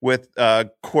see with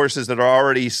courses that are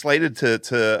already slated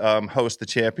to host the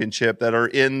championship that are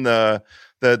in the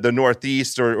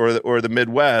Northeast or the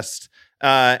Midwest,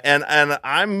 and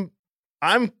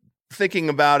I'm thinking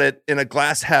about it in a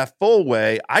glass half full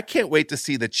way. I can't wait to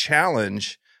see the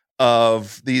challenge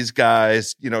of these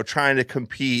guys, trying to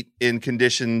compete in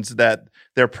conditions that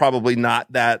they're probably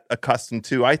not that accustomed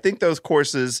to. I think those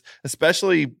courses,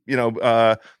 especially,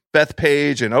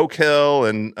 Bethpage and Oak Hill,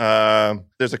 and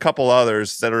there's a couple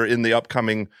others that are in the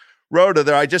upcoming Rota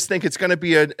there. I just think it's going to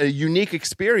be a unique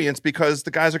experience because the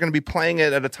guys are going to be playing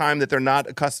it at a time that they're not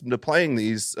accustomed to playing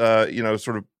these,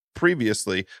 sort of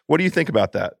previously. What do you think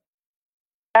about that?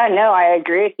 No, I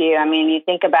agree with you. I mean, you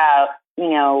think about,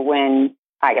 when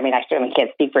I certainly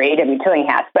can't speak for A.W.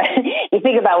 Tillinghast, but you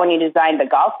think about when he designed the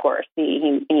golf course,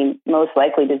 he most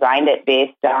likely designed it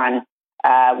based on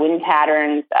wind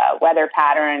patterns, weather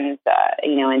patterns,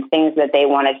 and things that they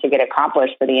wanted to get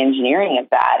accomplished for the engineering of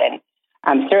that.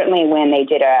 And certainly when they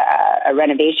did a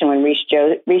renovation, when Reese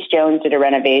Jones did a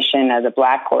renovation of the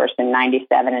Black Course in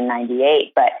 97 and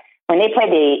 98, but when they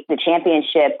played the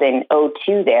championship in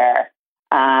 2002 there,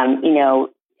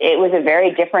 it was a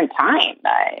very different time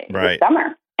this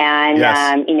summer. And,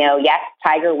 yes,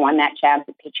 Tiger won that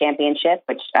championship,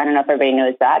 which I don't know if everybody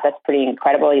knows that. That's pretty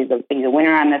incredible. He's a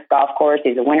winner on this golf course.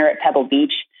 He's a winner at Pebble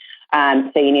Beach.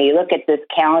 So, you look at this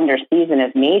calendar season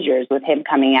of majors with him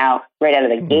coming out right out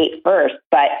of the gate first.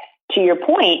 But to your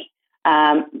point,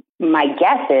 my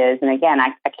guess is, and again,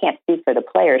 I can't speak for the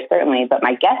players certainly, but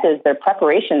my guess is their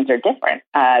preparations are different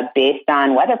based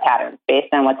on weather patterns,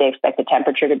 based on what they expect the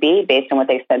temperature to be, based on what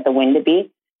they expect the wind to be,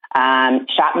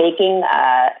 shot making,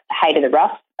 height of the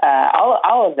rough,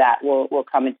 all of that will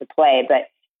come into play. But,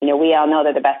 we all know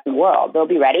they're the best in the world. They'll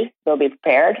be ready. They'll be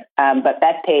prepared. But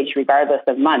Bethpage, regardless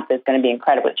of month, is going to be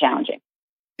incredibly challenging.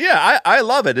 Yeah, I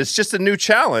love it. It's just a new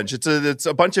challenge. It's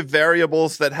a bunch of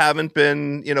variables that haven't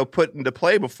been, put into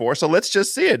play before. So let's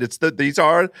just see it. These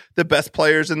are the best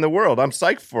players in the world. I'm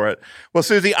psyched for it. Well,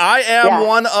 Susie, I am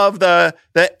one of the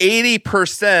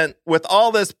 80% with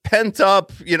all this pent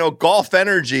up, golf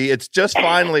energy. It's just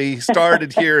finally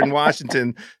started here in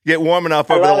Washington. Get warm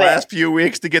enough over the last few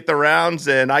weeks to get the rounds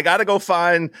in. I got to go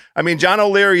find. John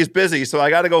O'Leary is busy, so I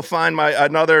got to go find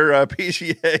another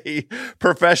PGA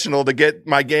professional to get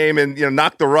my game and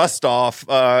knock the rust off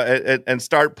and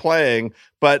start playing.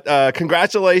 But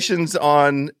congratulations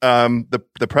on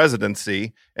the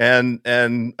presidency and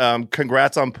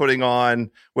congrats on putting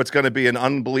on what's going to be an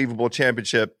unbelievable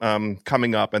championship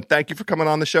coming up. And thank you for coming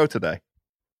on the show today.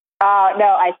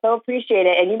 No, I so appreciate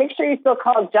it. And you make sure you still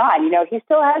call John. He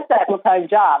still has that full-time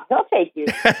job. He'll take you.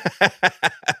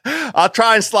 I'll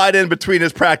try and slide in between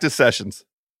his practice sessions.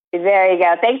 There you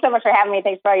go. Thanks so much for having me.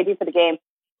 Thanks for all you do for the game.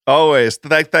 Always.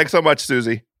 Thanks so much,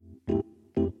 Susie.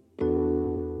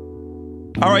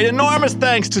 All right, enormous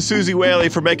thanks to Susie Whaley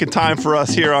for making time for us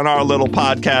here on our little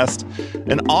podcast.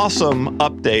 An awesome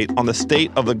update on the state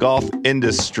of the golf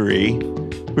industry.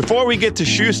 Before we get to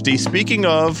Schusty, speaking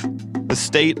of the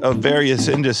state of various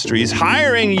industries,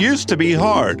 hiring used to be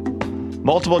hard.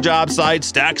 Multiple job sites,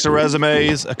 stacks of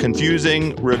resumes, a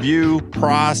confusing review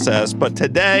process. But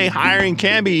today, hiring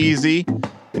can be easy,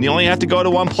 and you only have to go to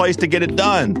one place to get it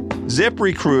done.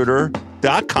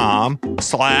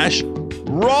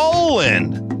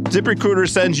 ZipRecruiter.com/Roland. ZipRecruiter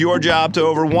sends your job to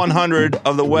over 100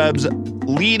 of the web's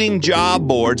leading job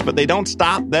boards, but they don't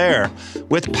stop there.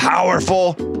 With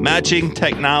powerful matching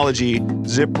technology,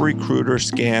 ZipRecruiter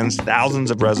scans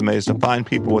thousands of resumes to find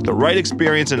people with the right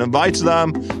experience and invites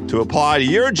them to apply to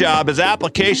your job as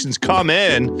applications come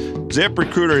in.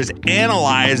 ZipRecruiter is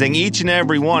analyzing each and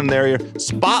every one. They're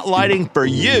spotlighting for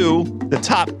you the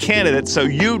top candidates so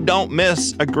you don't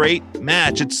miss a great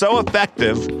match. It's so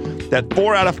effective that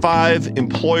 4 out of 5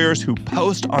 employers who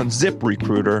post on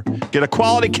ZipRecruiter get a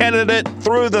quality candidate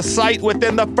through the site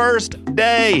within the first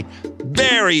day.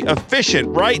 Very efficient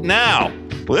right now.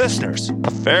 Listeners,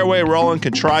 a Fairway Roland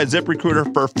can try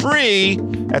ZipRecruiter for free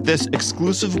at this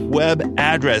exclusive web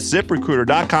address,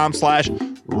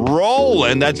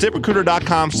 ZipRecruiter.com/Roland. That's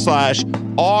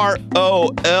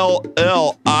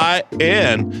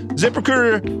ZipRecruiter.com/ROLLIN.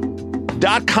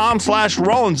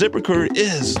 ZipRecruiter.com/Roland. ZipRecruiter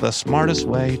is the smartest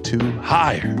way to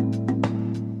hire.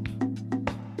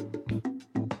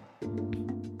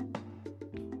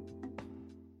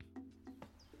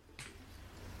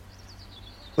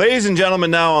 Ladies and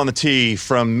gentlemen, now on the tee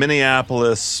from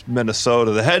Minneapolis,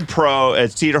 Minnesota, the head pro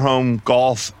at Cedar Home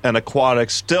Golf and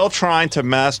Aquatics, still trying to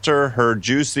master her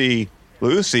juicy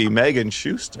Lucy, Megan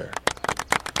Schuster.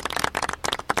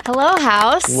 Hello,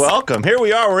 house. Welcome. Here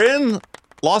we are. We're in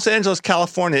Los Angeles,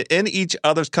 California, in each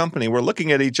other's company. We're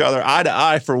looking at each other eye to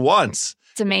eye for once.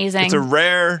 It's amazing. It's a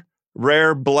rare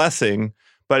blessing,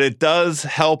 but it does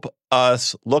help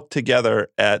us look together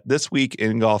at This Week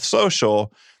in Golf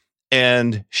Social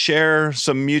and share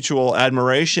some mutual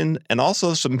admiration and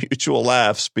also some mutual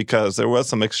laughs, because there was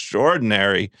some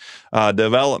extraordinary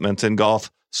developments in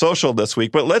Golf Social this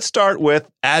week. But let's start with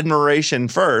admiration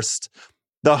first.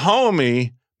 The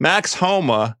homie, Max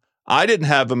Homa, I didn't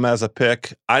have him as a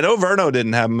pick. I know Verno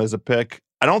didn't have him as a pick.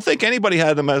 I don't think anybody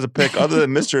had him as a pick other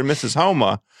than Mr. and Mrs.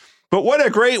 Homa. But what a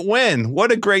great win.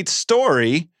 What a great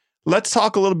story. Let's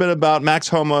talk a little bit about Max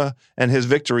Homa and his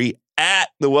victory at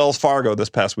the Wells Fargo this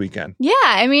past weekend. Yeah,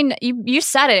 I mean, you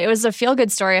said it. It was a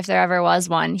feel-good story if there ever was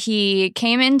one. He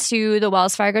came into the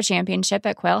Wells Fargo Championship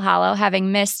at Quail Hollow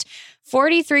having missed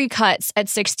 43 cuts at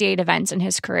 68 events in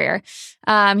his career.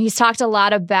 He's talked a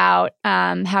lot about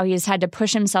how he's had to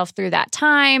push himself through that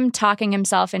time, talking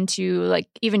himself into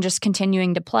even just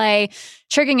continuing to play,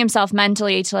 tricking himself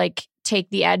mentally to take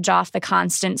the edge off the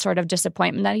constant sort of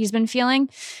disappointment that he's been feeling.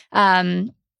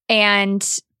 And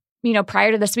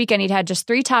prior to this weekend, he'd had just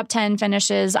 3 top 10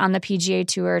 finishes on the PGA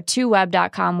Tour, 2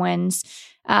 Web.com wins.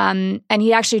 And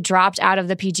he actually dropped out of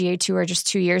the PGA Tour just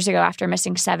 2 years ago after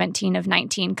missing 17 of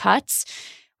 19 cuts,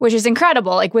 which is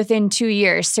incredible, within 2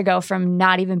 years to go from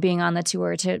not even being on the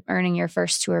tour to earning your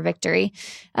first tour victory.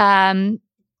 So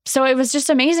it was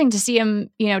just amazing to see him,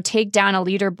 take down a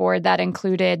leaderboard that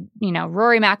included,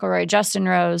 Rory McIlroy, Justin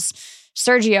Rose,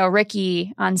 Sergio,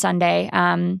 Ricky on Sunday.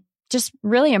 Just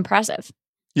really impressive.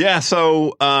 Yeah,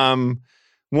 so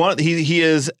he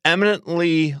is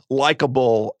eminently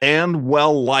likable and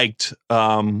well-liked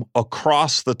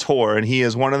across the tour, and he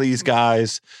is one of these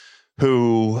guys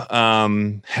who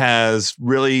has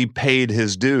really paid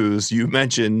his dues. You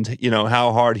mentioned,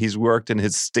 how hard he's worked and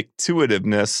his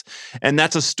stick-to-itiveness. And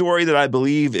that's a story that I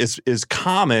believe is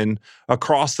common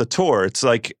across the tour. It's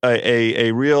like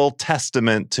a real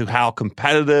testament to how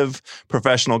competitive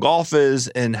professional golf is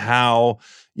and how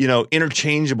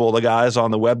interchangeable the guys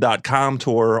on the Web.com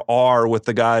tour are with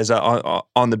the guys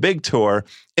on the big tour,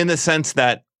 in the sense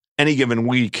that any given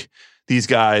week, these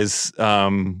guys,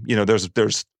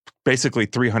 there's basically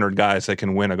 300 guys that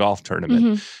can win a golf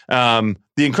tournament. Mm-hmm.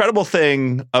 The incredible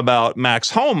thing about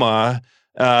Max Homa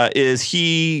is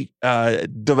he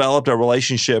developed a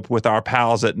relationship with our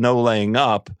pals at No Laying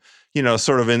Up,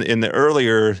 sort of in the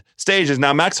earlier stages.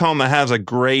 Now, Max Homa has a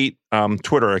great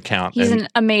Twitter account. He's an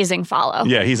amazing follow.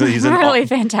 Yeah, he's really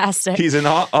fantastic. He's an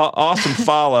awesome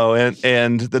follow.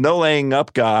 And the No Laying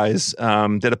Up guys did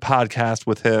a podcast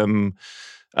with him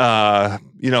a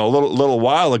little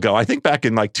while ago, I think back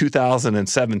in like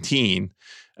 2017,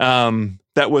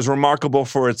 that was remarkable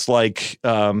for its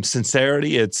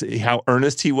sincerity. It's how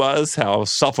earnest he was, how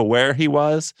self-aware he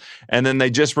was. And then they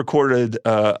just recorded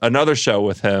another show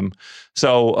with him.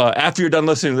 So after you're done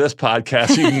listening to this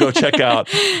podcast, you can go check out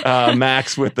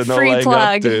Max with the No Laying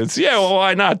Up dudes. Yeah, well,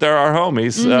 why not? They're our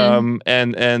homies.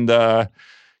 Mm-hmm.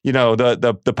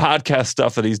 The podcast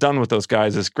stuff that he's done with those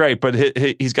guys is great, but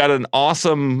he's got an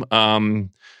awesome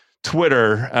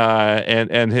Twitter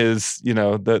and his,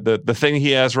 the thing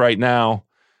he has right now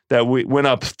that we went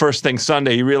up first thing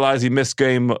Sunday. He realized he missed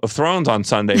Game of Thrones on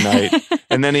Sunday night,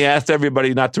 and then he asked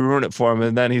everybody not to ruin it for him.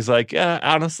 And then he's like, "Yeah,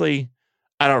 honestly,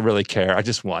 I don't really care. I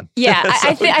just won." Yeah, so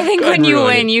I think when you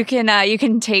win, you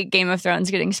can take Game of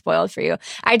Thrones getting spoiled for you.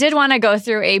 I did want to go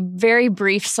through a very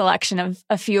brief selection of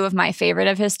a few of my favorite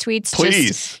of his tweets.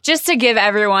 Please. Just to give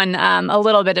everyone a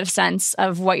little bit of sense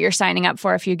of what you're signing up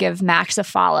for if you give Max a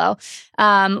follow.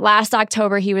 Last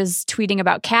October, he was tweeting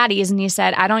about caddies, and he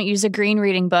said, "I don't use a green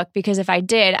reading book because if I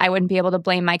did, I wouldn't be able to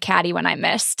blame my caddy when I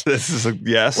missed." This is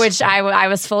yes. Which I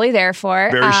was fully there for.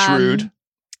 Very shrewd.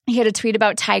 He had a tweet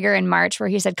about Tiger in March where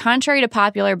he said, "Contrary to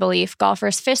popular belief,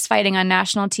 golfers fist fighting on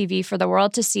national TV for the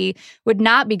world to see would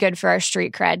not be good for our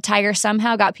street cred. Tiger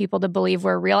somehow got people to believe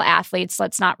we're real athletes.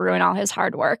 Let's not ruin all his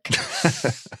hard work."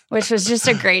 Which was just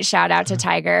a great shout out to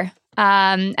Tiger.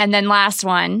 And then last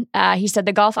one, he said,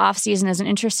 "The golf off season is an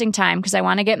interesting time because I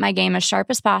want to get my game as sharp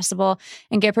as possible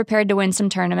and get prepared to win some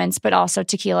tournaments, but also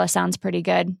tequila sounds pretty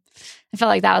good." I felt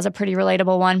like that was a pretty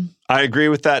relatable one. I agree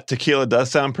with that. Tequila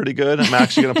does sound pretty good. I'm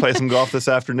actually going to play some golf this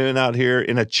afternoon out here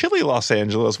in a chilly Los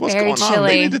Angeles. What's going on?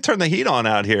 They need to turn the heat on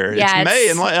out here. Yeah, it's May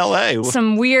in LA.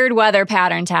 Some weird weather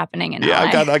patterns happening in LA.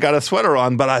 Yeah, I got a sweater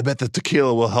on, but I bet the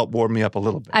tequila will help warm me up a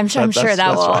little bit. I'm sure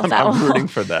that will. I'm rooting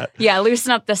for that. Yeah,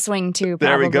 loosen up the swing too, probably.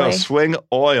 There we go. Swing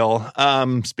oil.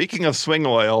 Speaking of swing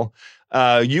oil,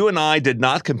 you and I did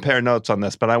not compare notes on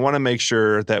this, but I want to make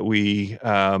sure that we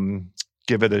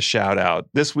give it a shout out.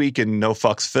 This week in No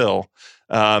Fucks Phil,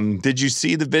 did you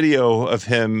see the video of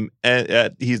him?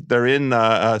 They're in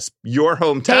your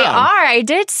hometown. They are. I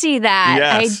did see that.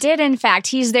 Yes. I did, in fact.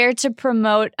 He's there to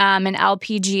promote an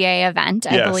LPGA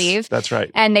event, I believe. That's right.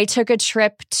 And they took a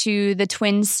trip to the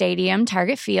Twins Stadium,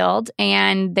 Target Field,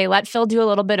 and they let Phil do a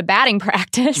little bit of batting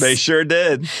practice. They sure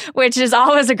did. Which is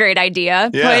always a great idea.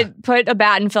 Yeah. Put a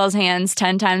bat in Phil's hands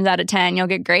 10 times out of 10. You'll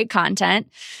get great content.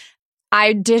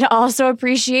 I did also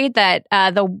appreciate that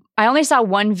I only saw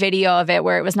one video of it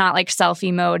where it was not like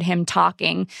selfie mode, him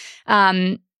talking.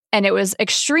 And it was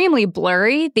extremely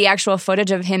blurry, the actual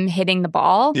footage of him hitting the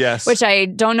ball. Yes. Which I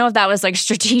don't know if that was like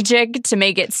strategic to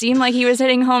make it seem like he was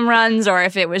hitting home runs or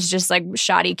if it was just like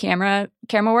shoddy camera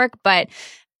work. But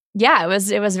yeah, it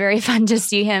was very fun to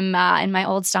see him in my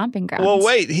old stomping grounds. Well,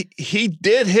 wait, he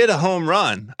did hit a home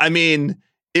run. I mean,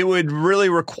 it would really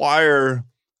require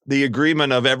the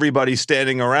agreement of everybody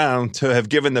standing around to have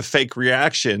given the fake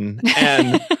reaction.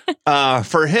 And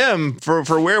for him,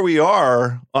 for where we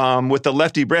are with the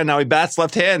lefty brand, now he bats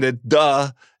left-handed,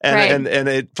 duh. And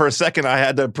it, for a second, I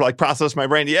had to process my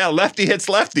brain. Yeah, lefty hits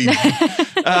lefty.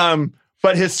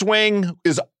 But his swing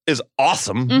is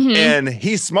awesome. Mm-hmm. And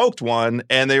he smoked one.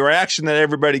 And the reaction that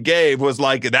everybody gave was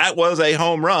like, that was a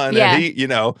home run. Yeah. And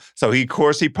he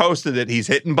posted it. He's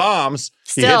hitting bombs.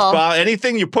 Still. He hits bombs.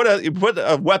 Anything you put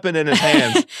a weapon in his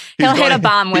hands, he'll hit a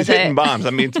bomb with it. He's hitting bombs. I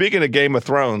mean, speaking of Game of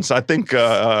Thrones, I think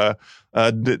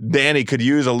Danny could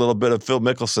use a little bit of Phil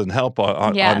Mickelson help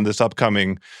on this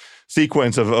upcoming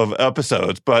sequence of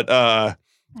episodes. But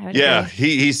Yeah,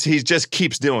 he just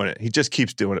keeps doing it. He just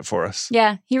keeps doing it for us.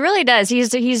 Yeah, he really does.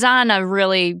 He's on a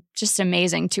really just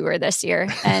amazing tour this year,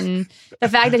 and the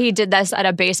fact that he did this at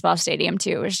a baseball stadium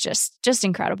too was just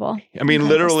incredible. I mean,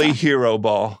 literally hero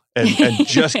ball, and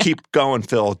just keep going,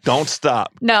 Phil. Don't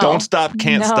stop. No, don't stop.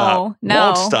 Can't stop.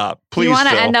 Won't stop. Please. You want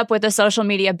to end up with a social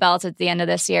media belt at the end of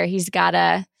this year? He's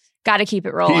gotta keep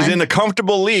it rolling. He's in a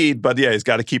comfortable lead, but yeah, he's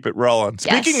got to keep it rolling.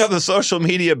 Yes. Speaking of the social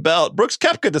media belt, Brooks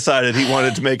Koepka decided he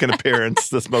wanted to make an appearance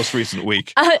this most recent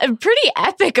week. A pretty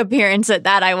epic appearance at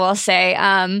that, I will say.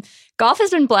 Golf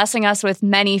has been blessing us with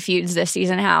many feuds this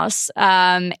season, House,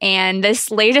 and this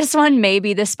latest one may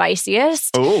be the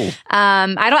spiciest. Oh,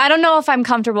 I don't know if I'm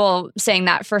comfortable saying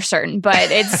that for certain, but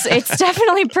it's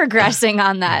definitely progressing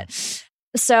on that.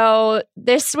 So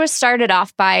this was started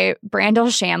off by Brandel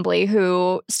Chambly,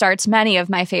 who starts many of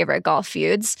my favorite golf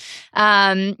feuds.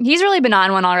 He's really been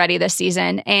on one already this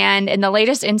season. And in the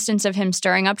latest instance of him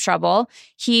stirring up trouble,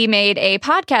 he made a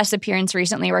podcast appearance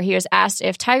recently where he was asked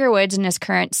if Tiger Woods in his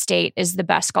current state is the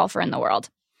best golfer in the world.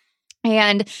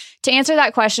 And to answer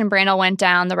that question, Brandel went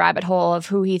down the rabbit hole of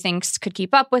who he thinks could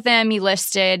keep up with him. He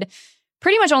listed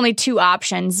pretty much only two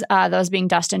options, those being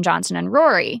Dustin Johnson and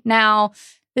Rory. Now,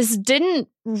 this didn't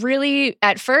really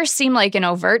at first seem like an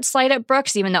overt slight at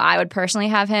Brooks, even though I would personally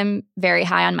have him very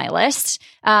high on my list.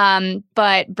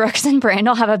 But Brooks and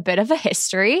Brandel have a bit of a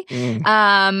history.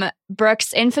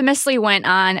 Brooks infamously went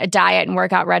on a diet and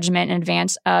workout regimen in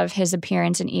advance of his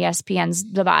appearance in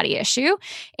ESPN's The Body Issue.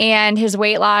 And his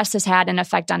weight loss has had an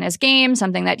effect on his game,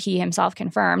 something that he himself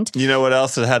confirmed. You know what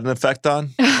else it had an effect on?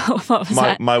 What was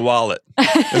that? My wallet.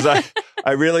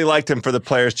 I really liked him for the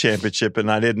Players' Championship,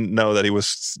 and I didn't know that he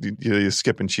was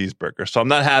skipping cheeseburger. So I'm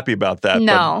not happy about that.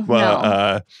 No.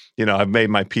 I've made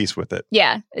my peace with it.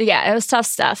 Yeah, it was tough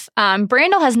stuff.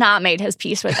 Brandel has not made his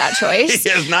peace with that choice. He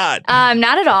has not.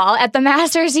 Not at all. At the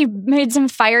Masters, he made some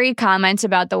fiery comments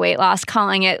about the weight loss,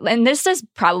 calling it, and this is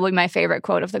probably my favorite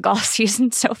quote of the golf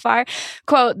season so far,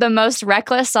 quote, "the most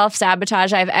reckless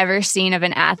self-sabotage I've ever seen of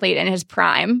an athlete in his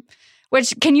prime."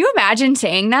 Which, can you imagine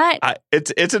saying that?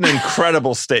 It's an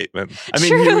incredible statement. I mean,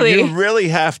 Truly. you really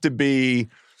have to be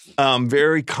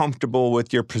very comfortable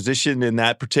with your position in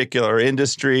that particular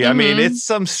industry. I mean, it's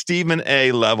some Stephen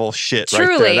A. level shit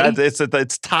Truly. right there.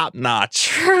 It's top notch.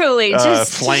 Truly,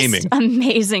 flaming, just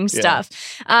amazing stuff.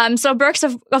 So Brooks,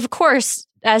 of course,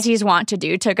 as he's wont to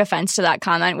do, took offense to that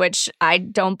comment, which I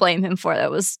don't blame him for. That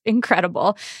was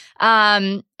incredible.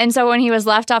 And so when he was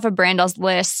left off of Brandel's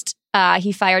list,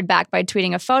 he fired back by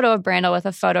tweeting a photo of Brandel with a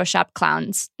Photoshopped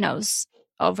clown's nose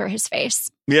over his face.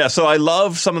 Yeah, so I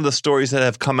love some of the stories that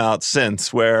have come out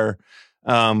since where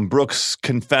Brooks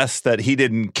confessed that he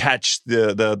didn't catch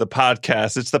the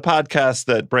podcast. It's the podcast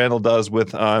that Brandel does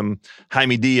with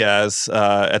Jaime Diaz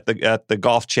at the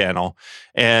Golf Channel,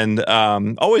 and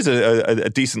always a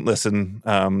decent listen.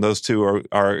 Those two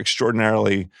are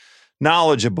extraordinarily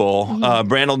knowledgeable.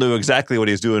 Brandel knew exactly what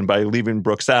he was doing by leaving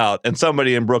Brooks out, and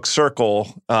somebody in Brooks'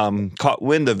 circle caught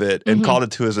wind of it and called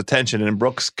it to his attention. And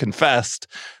Brooks confessed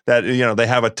that they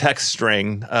have a text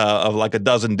string of like a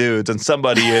dozen dudes, and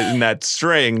somebody in that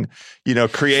string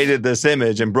created this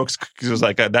image, and Brooks was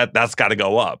like, that's got to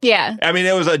go up. Yeah, I mean,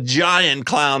 it was a giant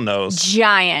clown nose,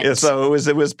 giant. Yeah, so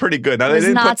it was pretty good. Now, it was they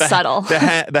didn't not put subtle.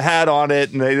 the hat on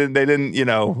it, and they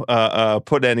didn't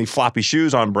put any floppy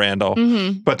shoes on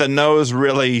Brandel, but the nose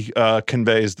really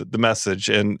conveys the message.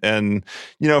 And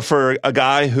for a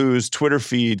guy whose Twitter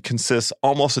feed consists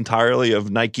almost entirely of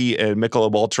Nike and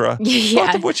Michelob Ultra,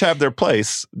 both of which have their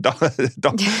place.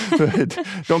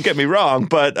 Don't get me wrong,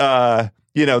 but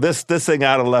this thing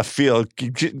out of left field,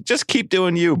 just keep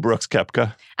doing you, Brooks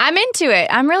Koepka. I'm into it.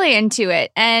 I'm really into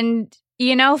it. And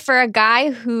for a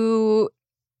guy who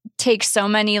takes so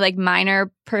many like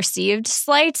minor perceived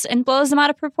slights and blows them out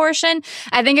of proportion,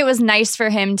 I think it was nice for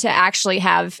him to actually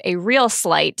have a real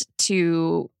slight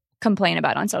to complain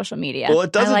about on social media. Well,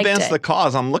 it does advance the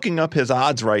cause. I'm looking up his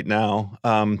odds right now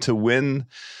to win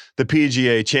the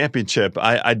PGA Championship.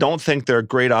 I don't think they're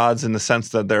great odds in the sense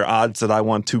that they're odds that I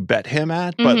want to bet him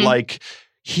at, but like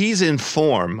he's in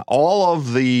form. All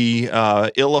of the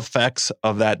ill effects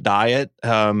of that diet,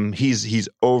 he's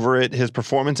over it. His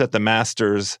performance at the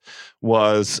Masters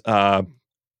was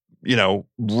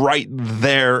right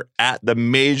there at the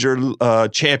major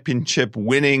championship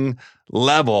winning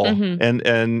level.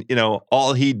 And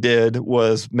all he did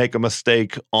was make a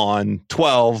mistake on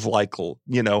 12,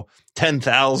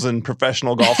 10,000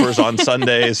 professional golfers on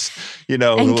Sundays,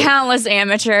 and countless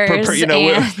amateurs.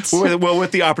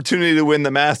 With the opportunity to win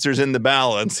the Masters in the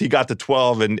balance, he got to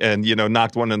 12 and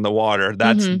knocked one in the water.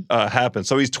 That's happened.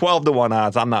 So he's 12-1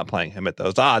 odds. I'm not playing him at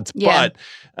those odds, but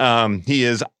he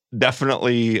is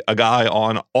definitely a guy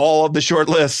on all of the short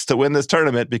lists to win this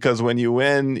tournament, because when you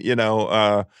win,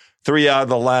 3 out of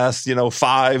the last,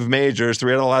 5 majors,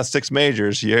 3 out of the last 6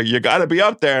 majors, you got to be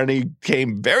up there. And he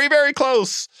came very, very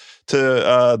close to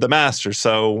the Masters.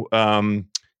 So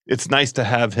it's nice to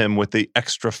have him with the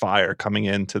extra fire coming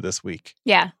into this week.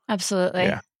 Yeah, absolutely.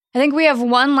 Yeah. I think we have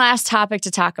one last topic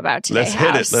to talk about today.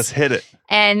 Let's hit it.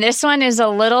 And this one is a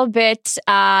little bit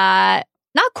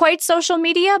not quite social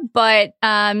media, but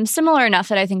similar enough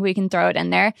that I think we can throw it in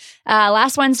there.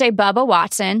 Last Wednesday, Bubba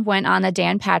Watson went on the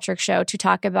Dan Patrick Show to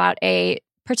talk about a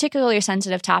particularly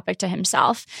sensitive topic to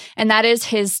himself, and that is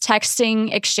his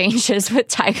texting exchanges with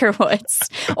Tiger Woods,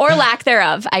 or lack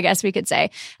thereof, I guess we could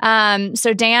say.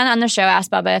 So Dan on the show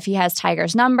asked Bubba if he has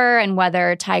Tiger's number and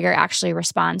whether Tiger actually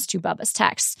responds to Bubba's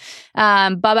texts.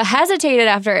 Bubba hesitated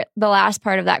after the last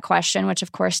part of that question, which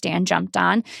of course Dan jumped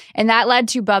on, and that led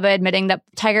to Bubba admitting that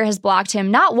Tiger has blocked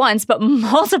him not once, but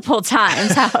multiple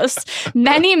times,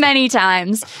 many, many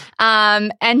times,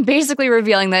 and basically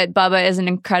revealing that Bubba is an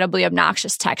incredibly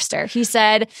obnoxious texter. He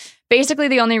said basically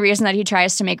the only reason that he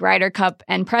tries to make Ryder Cup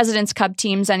and President's Cup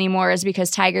teams anymore is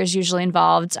because Tiger's usually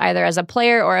involved either as a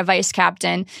player or a vice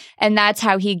captain, and that's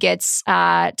how he gets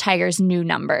Tiger's new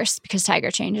numbers, because Tiger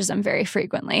changes them very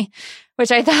frequently,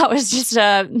 which I thought was just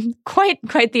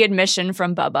quite the admission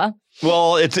from Bubba.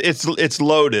 Well, it's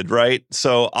loaded, right?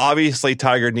 So obviously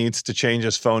Tiger needs to change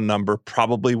his phone number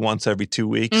probably once every 2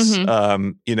 weeks.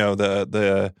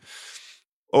 The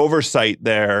oversight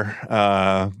there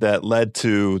that led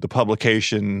to the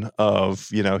publication of,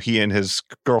 he and his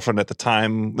girlfriend at the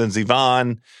time, Lindsey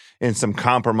Vonn, in some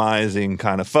compromising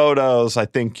kind of photos. I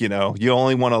think, you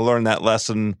only want to learn that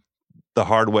lesson the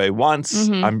hard way once.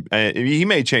 He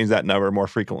may change that number more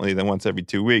frequently than once every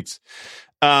 2 weeks.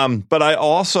 But I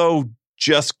also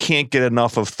just can't get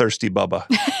enough of Thirsty Bubba.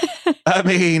 I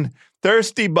mean,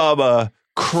 Thirsty Bubba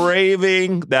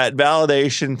craving that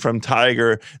validation from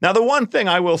Tiger. Now, the one thing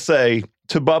I will say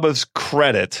to Bubba's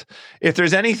credit, if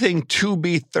there's anything to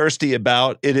be thirsty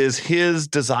about, it is his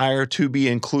desire to be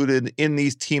included in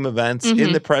these team events,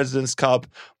 in the President's Cup,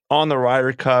 on the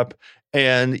Ryder Cup.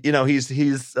 And,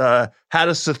 he's had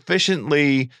a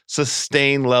sufficiently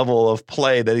sustained level of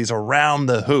play that he's around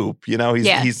the hoop.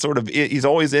 He's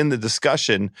always in the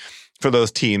discussion for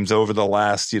those teams over the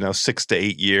last, 6 to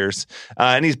 8 years.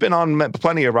 And he's been on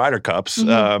plenty of Ryder Cups.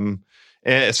 So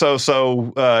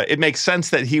it makes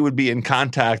sense that he would be in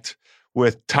contact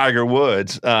with Tiger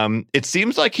Woods. It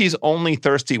seems like he's only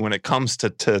thirsty when it comes to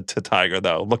Tiger,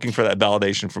 though, looking for that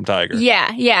validation from Tiger.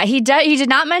 Yeah. He did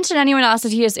not mention anyone else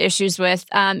that he has issues with.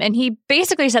 And he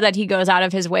basically said that he goes out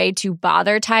of his way to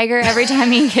bother Tiger every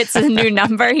time he gets a new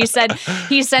number. He said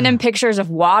he sent him pictures of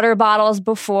water bottles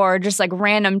before, just like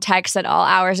random texts at all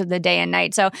hours of the day and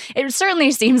night. So it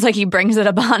certainly seems like he brings it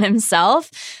upon himself.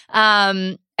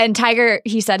 And Tiger,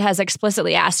 he said, has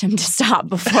explicitly asked him to stop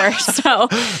before. So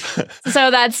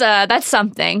that's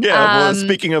something. Yeah. Well,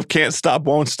 speaking of can't stop,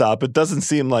 won't stop, it doesn't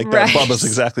seem like that Bubba's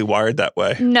exactly wired that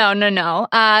way. No.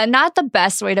 Not the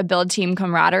best way to build team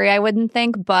camaraderie, I wouldn't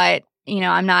think. But,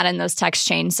 I'm not in those text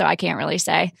chains, so I can't really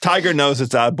say. Tiger knows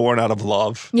it's born out of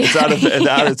love. Yeah.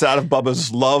 It's out of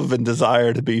Bubba's love and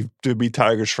desire to be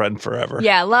Tiger's friend forever.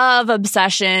 Yeah. Love,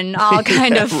 obsession, all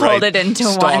kind of folded into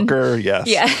one. Stalker, yes.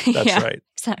 Yeah. That's right.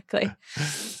 Exactly.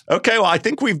 Okay, well, I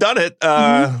think we've done it.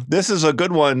 This is a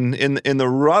good one in the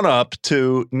run-up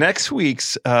to next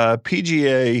week's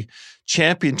PGA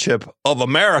Championship of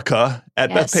America at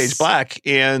Bethpage Black.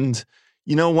 And,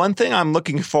 one thing I'm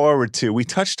looking forward to, we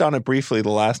touched on it briefly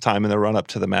the last time in the run-up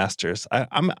to the Masters.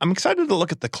 I'm excited to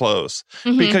look at the close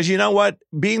because you know what?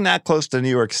 Being that close to New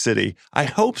York City, I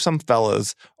hope some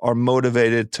fellas are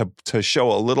motivated to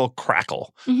show a little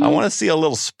crackle. I want to see a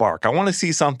little spark. I want to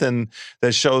see something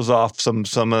that shows off some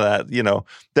of that,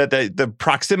 that the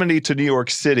proximity to New York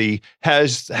City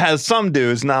has some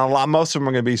dudes. Now, most of them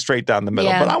are going to be straight down the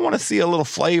middle, but I want to see a little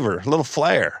flavor, a little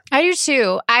flair. I do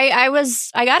too. I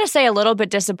got to say, a little bit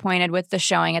disappointed with the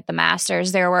showing at the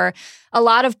Masters. There were a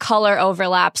lot of color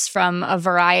overlaps from a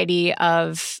variety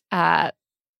of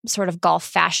sort of golf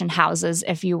fashion houses,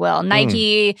 if you will.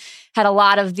 Nike had a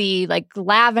lot of the like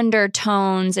lavender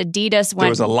tones. Adidas went. There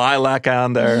was a lilac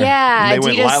on there. Yeah. And they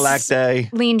Adidas went lilac day.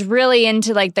 Leaned really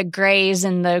into like the grays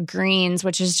and the greens,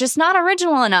 which is just not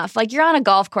original enough. Like you're on a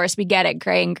golf course, we get it,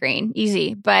 gray and green,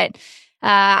 easy. But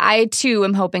I, too,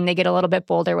 am hoping they get a little bit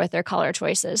bolder with their color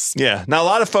choices. Yeah. Now, a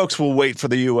lot of folks will wait for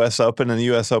the U.S. Open and the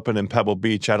U.S. Open in Pebble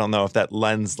Beach. I don't know if that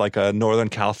lends like a Northern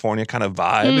California kind of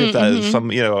vibe. If that is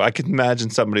some, I could imagine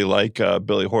somebody like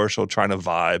Billy Horschel trying to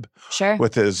vibe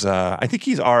with his, I think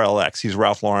he's RLX. He's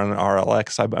Ralph Lauren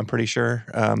RLX, I'm pretty sure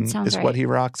is right. What he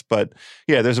rocks. But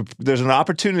yeah, there's an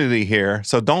opportunity here.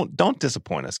 So don't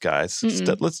disappoint us, guys.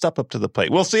 Let's step up to the plate.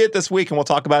 We'll see it this week and we'll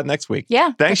talk about it next week.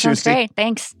 Yeah. Thanks, Shusty. Great.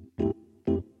 Thanks.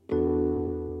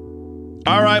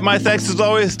 All right, my thanks as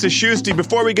always to Shusty.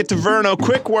 Before we get to Verno,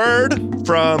 quick word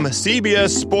from CBS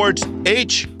Sports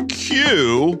HQ.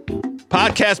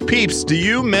 Podcast peeps, do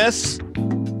you miss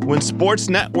when sports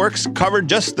networks covered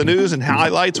just the news and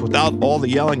highlights without all the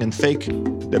yelling and fake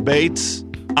debates?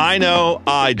 I know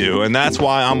I do, and that's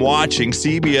why I'm watching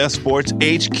CBS Sports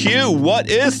HQ.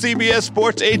 What is CBS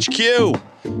Sports HQ?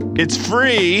 It's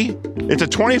free. It's a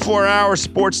 24-hour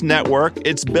sports network.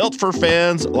 It's built for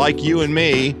fans like you and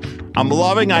me. I'm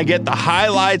loving I get the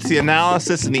highlights, the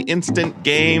analysis, and the instant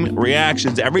game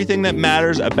reactions, everything that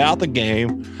matters about the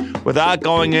game without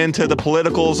going into the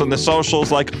politicals and the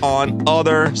socials like on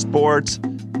other sports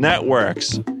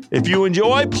networks. If you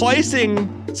enjoy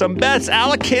placing some bets,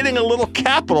 allocating a little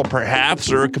capital perhaps,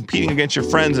 or competing against your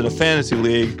friends in a fantasy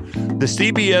league, the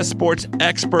CBS Sports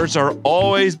experts are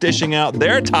always dishing out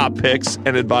their top picks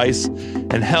and advice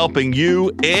and helping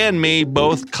you and me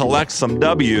both collect some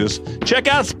W's. Check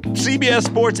out CBS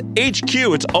Sports HQ.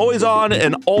 It's always on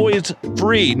and always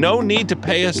free. No need to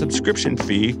pay a subscription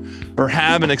fee or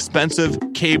have an expensive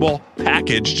cable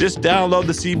package. Just download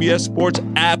the CBS Sports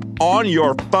app on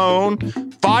your phone,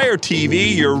 Fire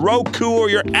TV, your Roku, or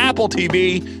your Apple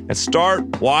TV, and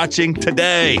start watching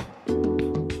today.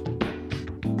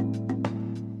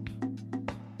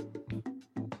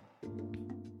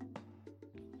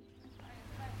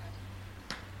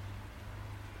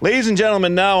 Ladies and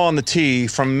gentlemen, now on the tee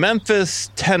from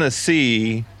Memphis,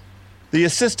 Tennessee, the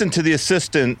assistant to the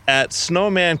assistant at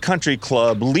Snowman Country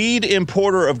Club, lead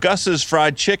importer of Gus's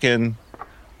Fried Chicken,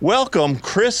 welcome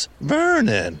Chris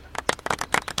Vernon.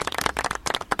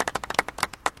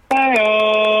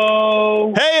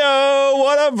 Heyo! Heyo!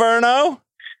 What up, Verno?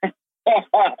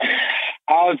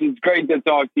 Alex, it's great to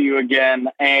talk to you again,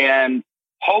 and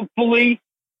hopefully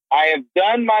I have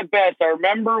done my best. I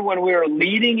remember when we were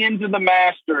leading into the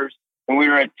Masters and we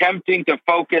were attempting to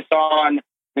focus on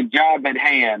the job at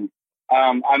hand.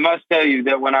 I must tell you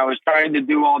that when I was trying to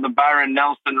do all the Byron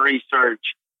Nelson research,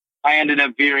 I ended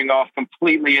up veering off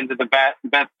completely into the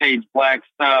Bethpage Black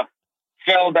stuff,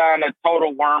 fell down a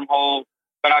total wormhole.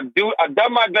 But I've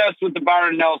done my best with the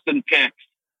Byron Nelson picks.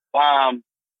 But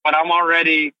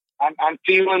I'm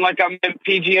feeling like I'm in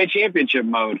PGA Championship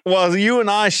mode. Well, you and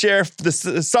I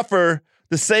suffer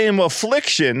the same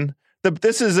affliction.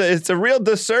 It's a real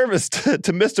disservice to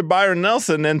Mr. Byron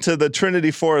Nelson and to the Trinity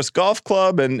Forest Golf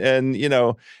Club. And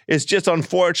it's just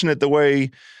unfortunate the way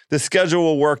the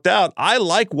schedule worked out. I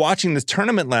like watching this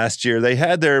tournament last year. They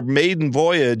had their maiden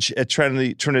voyage at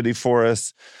Trinity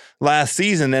Forest last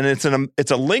season, and it's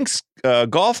a links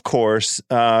golf course,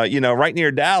 right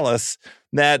near Dallas.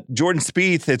 That Jordan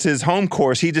Spieth, it's his home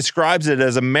course. He describes it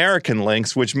as American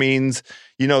links, which means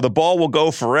the ball will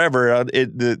go forever.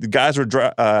 The guys were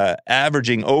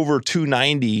averaging over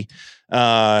 290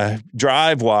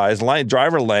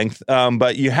 driver length,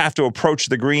 but you have to approach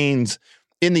the greens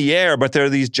in the air. But there are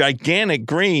these gigantic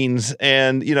greens,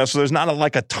 and so there's not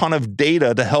a ton of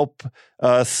data to help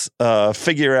us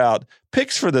figure out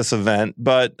picks for this event,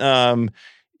 but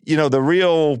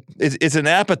it's an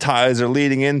appetizer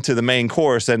leading into the main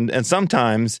course, and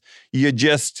sometimes you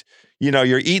just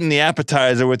you're eating the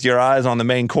appetizer with your eyes on the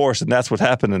main course, and that's what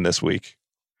happened in this week.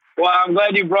 Well, I'm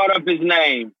glad you brought up his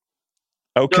name.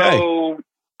 Okay. So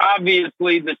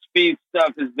obviously the speed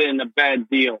stuff has been a bad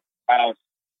deal.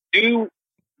 Do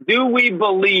we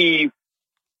believe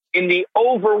in the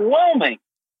overwhelming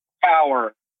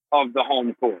power of the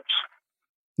home course?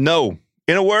 No.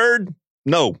 In a word,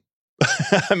 no.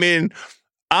 I mean,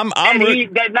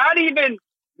 not even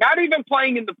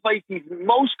playing in the place he's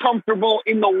most comfortable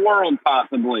in the world,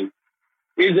 possibly,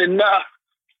 is enough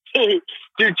to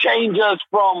change us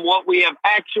from what we have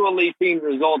actually seen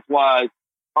results-wise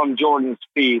from Jordan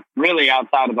Spieth, really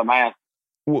outside of the Masters.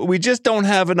 We just don't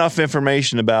have enough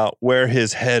information about where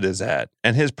his head is at,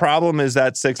 and his problem is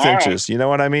that 6 inches. Right. You know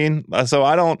what I mean? So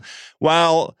I don't.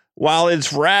 While while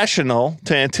it's rational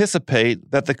to anticipate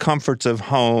that the comforts of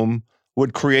home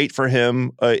would create for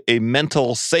him a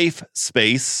mental safe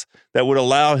space that would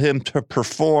allow him to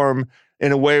perform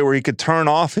in a way where he could turn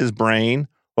off his brain,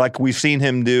 like we've seen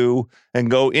him do, and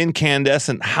go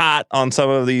incandescent hot on some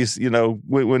of these,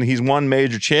 when he's won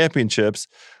major championships,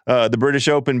 the British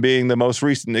Open being the most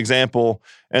recent example,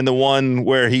 and the one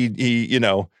where he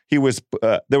was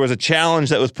there was a challenge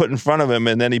that was put in front of him,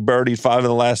 and then he birdied 5 of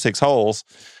the last 6 holes.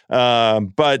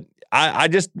 But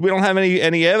we don't have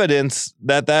any evidence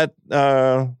that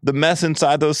the mess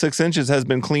inside those 6 inches has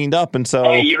been cleaned up. And so,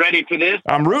 hey, you ready for this?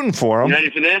 I'm rooting for him. You ready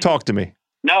for this? Talk to me.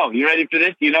 No, you ready for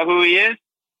this? You know who he is?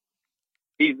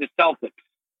 He's the Celtics.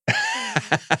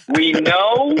 We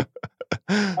know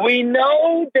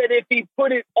that if he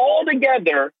put it all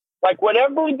together, like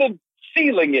whatever the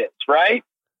ceiling is, right?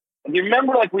 And you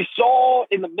remember, like we saw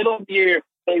in the middle of the year,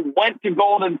 they went to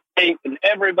Golden State and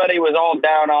everybody was all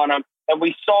down on them. And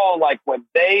we saw, like, when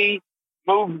they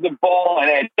moved the ball and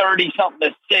had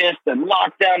 30-something assists and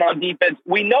locked down on defense,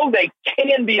 we know they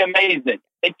can be amazing.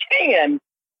 They can,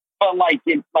 but,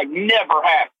 it never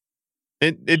happened.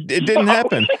 It didn't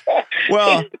happen.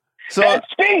 Well, so at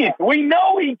speed, we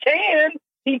know he can,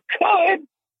 he could,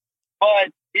 but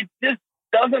it just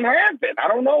doesn't happen. I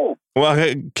don't know.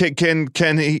 Well,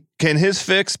 can his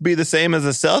fix be the same as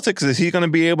the Celtics? Is he going to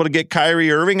be able to get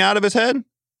Kyrie Irving out of his head?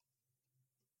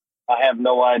 I have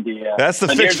no idea. That's the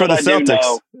fix for the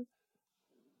Celtics.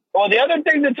 Well, the other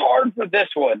thing that's hard for this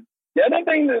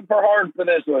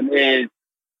one is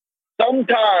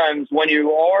sometimes when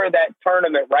you are that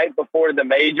tournament right before the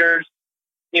majors,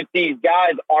 if these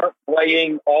guys aren't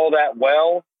playing all that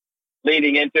well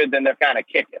leading into it, then they're kind of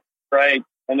kicking, right?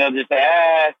 And they'll just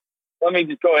say, let me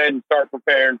just go ahead and start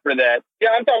preparing for that.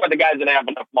 Yeah, I'm talking about the guys that have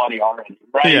enough money already,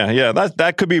 right? Yeah.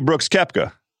 That could be Brooks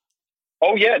Koepka.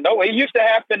 Oh, yeah. No, it used to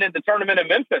happen at the tournament in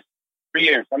Memphis for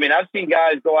years. I mean, I've seen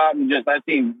guys go out and I've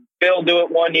seen Phil do it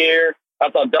one year.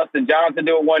 I saw Dustin Johnson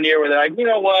do it one year where they're like, you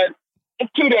know what?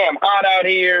 It's too damn hot out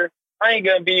here. I ain't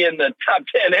going to be in the top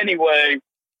 10 anyway.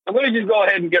 So let me just go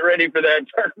ahead and get ready for that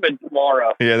tournament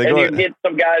tomorrow. Yeah, and you get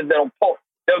some guys they'll pull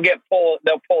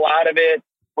out of it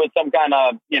with some kind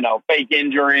of, fake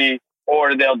injury,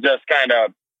 or they'll just kind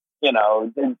of,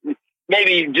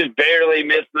 maybe just barely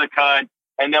miss the cut,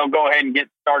 and they'll go ahead and get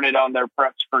started on their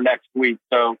preps for next week.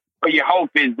 So what you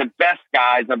hope is the best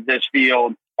guys of this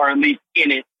field are at least in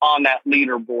it on that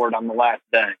leaderboard on the last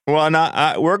day. Well,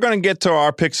 we're going to get to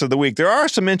our picks of the week. There are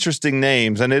some interesting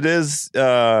names, and it is,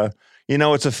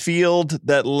 it's a field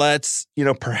that lets,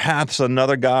 perhaps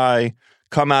another guy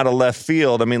come out of left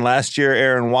field. I mean, last year,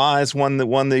 Aaron Wise won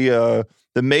the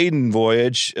maiden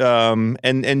voyage.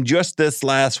 And just this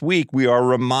last week, we are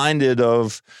reminded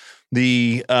of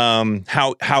the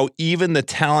how even the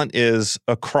talent is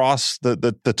across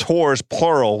the tours,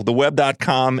 plural, the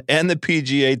web.com and the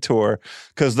PGA Tour,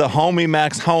 because the homie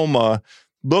Max Homa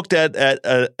looked at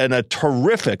a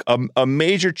terrific, a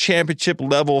major championship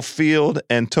level field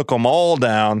and took them all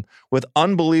down with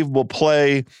unbelievable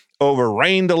play over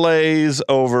rain delays,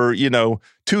 over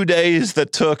 2 days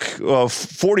that took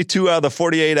 42 out of the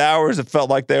 48 hours. It felt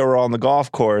like they were on the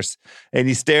golf course, and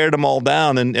he stared them all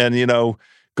down, and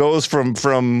goes from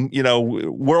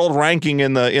world ranking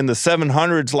in the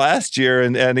 700s last year,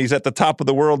 and he's at the top of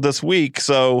the world this week.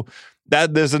 So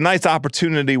that there's a nice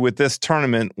opportunity with this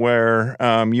tournament where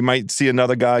you might see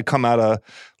another guy come out of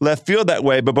left field that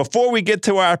way. But before we get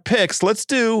to our picks, let's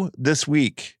do This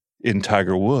Week in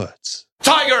Tiger Woods.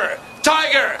 Tiger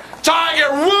Woods!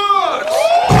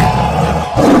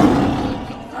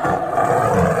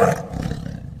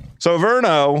 So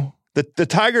Verno, the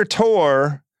Tiger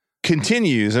Tour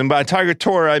continues. And by Tiger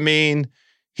Tour, I mean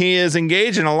he is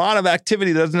engaged in a lot of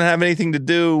activity that doesn't have anything to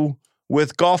do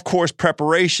with golf course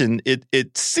preparation,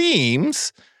 it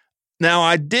seems. Now,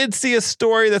 I did see a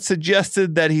story that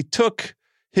suggested that he took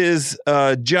his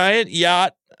giant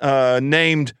yacht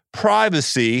named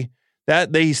Privacy,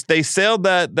 that they sailed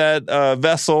that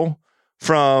vessel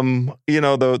from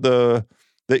the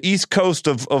east coast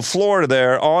of Florida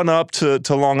there on up to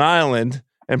Long Island,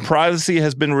 and Privacy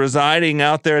has been residing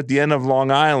out there at the end of Long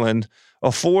Island,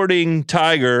 affording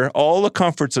Tiger all the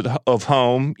comforts of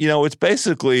home. It's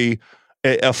basically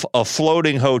a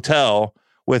floating hotel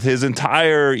with his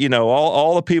entire,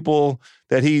 all the people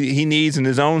that he needs in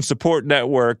his own support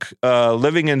network,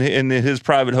 living in his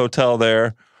private hotel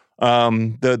there.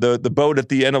 The boat at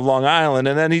the end of Long Island,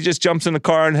 and then he just jumps in the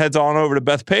car and heads on over to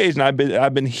Bethpage. And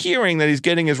I've been hearing that he's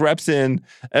getting his reps in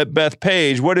at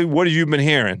Bethpage. What have you been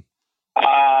hearing?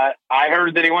 I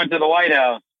heard that he went to the White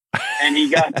House and he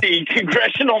got the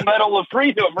Congressional Medal of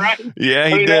Freedom, right? Yeah,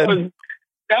 he did.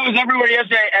 that was everywhere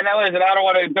yesterday. And listen, I don't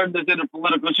want to turn this into a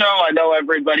political show. I know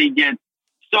everybody gets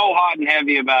so hot and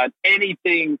heavy about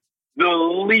anything the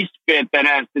least bit that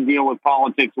has to deal with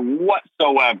politics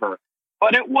whatsoever.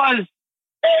 But it was,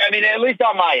 I mean, at least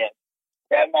on my end,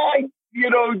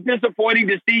 disappointing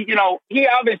to see, he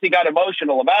obviously got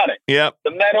emotional about it. Yep.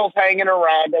 The medals hanging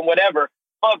around and whatever.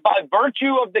 But by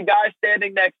virtue of the guy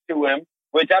standing next to him,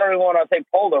 which I don't even want to say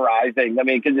polarizing, I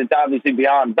mean, because it's obviously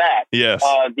beyond that. Yes.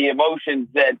 The emotions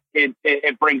that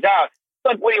it brings out.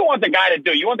 Like, what do you want the guy to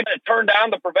do? You want the guy to turn down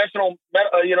the professional,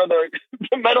 the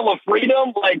Medal of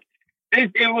Freedom? Like,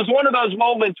 it was one of those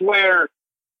moments where,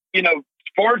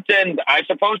 sports and I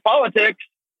suppose politics,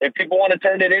 if people want to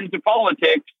turn it into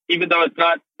politics, even though it's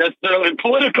not necessarily a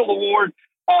political award,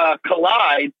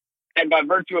 collide. And by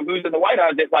virtue of who's in the White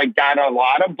House, it got a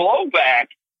lot of blowback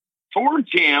towards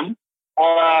him.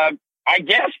 I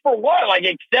guess for what?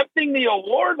 Accepting the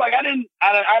award? I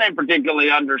didn't particularly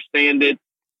understand it.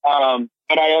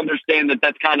 But I understand that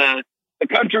that's kind of the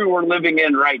country we're living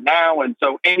in right now. And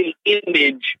so any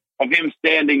image of him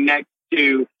standing next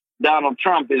to Donald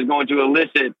Trump is going to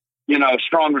elicit,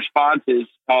 strong responses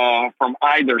from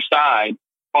either side.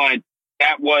 But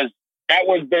that was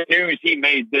the news he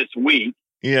made this week.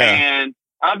 Yeah. And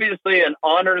obviously an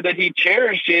honor that he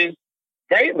cherishes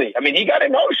greatly. I mean, he got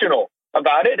emotional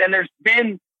about it. And there's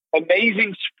been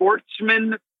amazing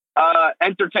sportsmen,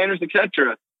 entertainers,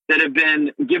 etc., that have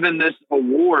been given this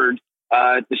award.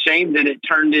 It's a shame that it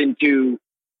turned into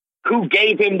who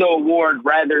gave him the award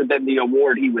rather than the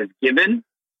award he was given.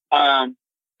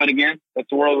 But again, that's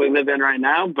the world we live in right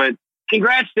now. But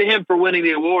congrats to him for winning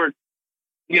the award,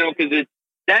 because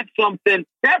that's something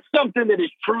that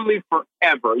is truly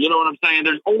forever. You know what I'm saying?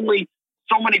 There's only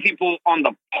so many people on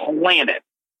the planet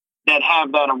that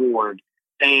have that award.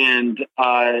 And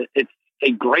it's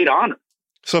a great honor.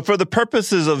 So for the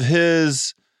purposes of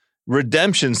his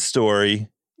redemption story,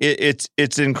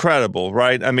 it's incredible,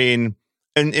 right? I mean,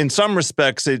 in some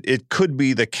respects, it could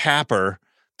be the capper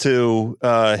to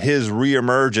his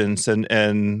reemergence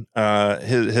and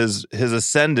his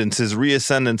ascendance, his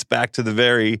reascendance back to the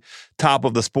very top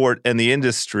of the sport and the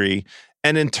industry.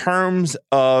 And in terms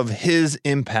of his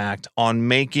impact on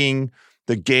making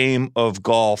the game of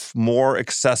golf more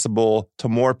accessible to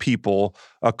more people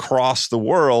across the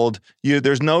world,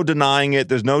 there's no denying it.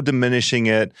 There's no diminishing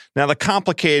it. Now, the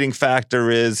complicating factor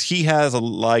is he has a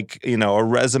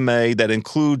resume that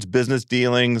includes business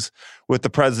dealings with the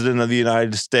president of the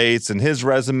United States, and his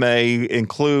resume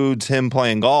includes him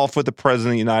playing golf with the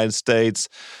president of the United States.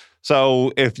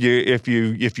 So if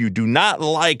you do not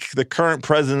like the current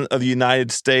president of the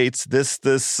United States, this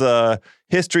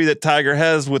history that Tiger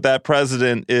has with that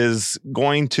president is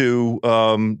going to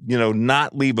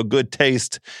not leave a good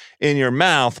taste in your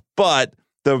mouth. But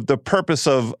the purpose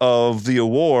of the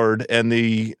award and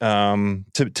the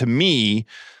to me,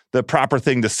 the proper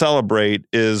thing to celebrate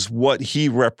is what he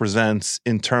represents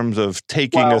in terms of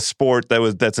taking a sport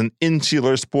that's an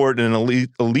insular sport and an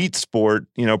elite sport,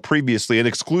 previously an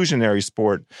exclusionary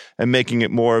sport, and making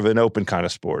it more of an open kind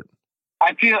of sport.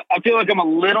 I feel like I'm a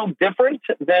little different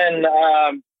than,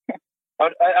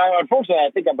 unfortunately,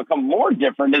 I think I've become more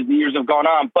different as the years have gone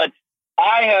on, but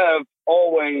I have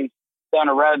always done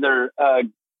a rather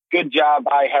good job,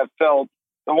 I have felt.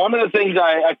 And one of the things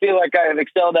I feel like I have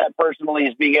excelled at personally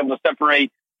is being able to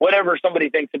separate whatever somebody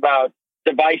thinks about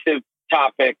divisive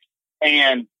topics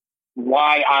and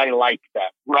why I like them,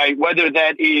 right? Whether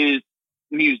that is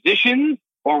musicians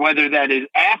or whether that is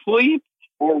athletes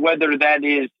or whether that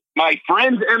is my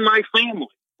friends and my family,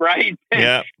 right?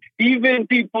 Yeah. Even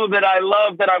people that I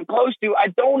love, that I'm close to, I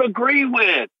don't agree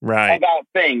with about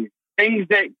things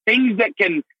that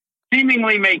can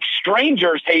seemingly make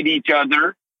strangers hate each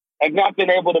other. Have not been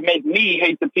able to make me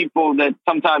hate the people that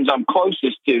sometimes I'm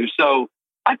closest to. So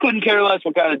I couldn't care less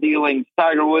what kind of dealings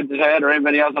Tiger Woods has had or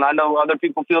anybody else. And I know other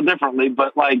people feel differently,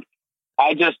 but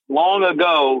I just long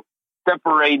ago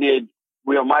separated,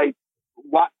 I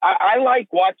like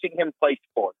watching him play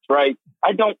sports, right?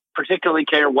 I don't particularly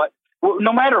care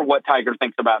no matter what Tiger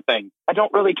thinks about things. I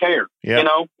don't really care. Yeah.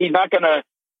 He's not going to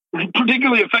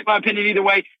particularly affect my opinion either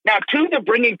way. Now, to the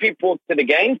bringing people to the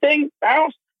game thing,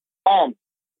 House,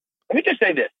 let me just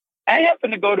say this. I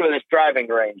happened to go to this driving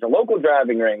range, a local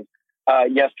driving range,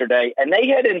 yesterday, and they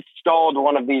had installed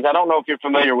one of these. I don't know if you're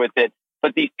familiar with it,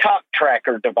 but these top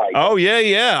tracker devices. Oh,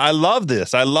 yeah. I love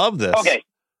this. Okay.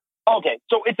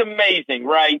 So it's amazing,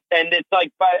 right? And it's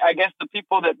I guess the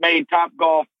people that made Top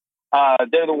Golf,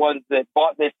 they're the ones that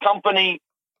bought this company.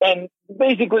 And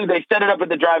basically they set it up at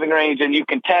the driving range and you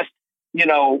can test,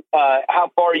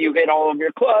 how far you hit all of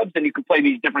your clubs, and you can play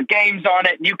these different games on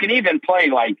it. And you can even play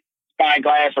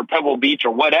Spyglass or Pebble Beach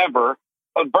or whatever,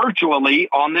 virtually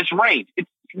on this range. It's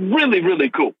really, really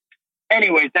cool.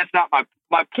 Anyways, that's not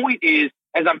my point is,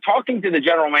 as I'm talking to the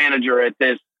general manager at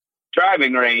this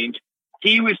driving range,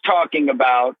 we were talking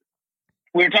about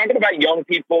young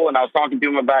people, and I was talking to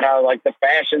him about how like the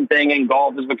fashion thing in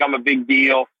golf has become a big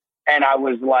deal. And I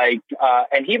was like,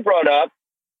 and he brought up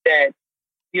that,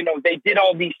 they did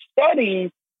all these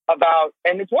studies about,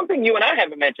 and it's one thing you and I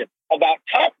haven't mentioned, about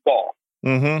Topgolf,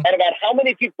 and about how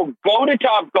many people go to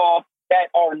Topgolf that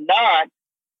are not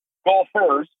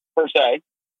golfers per se,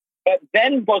 but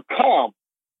then become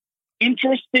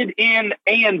interested in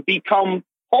and become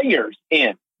players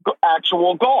in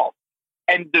actual golf.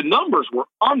 And the numbers were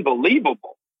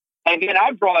unbelievable. And then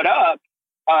I brought up,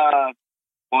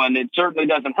 and it certainly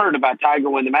doesn't hurt about Tiger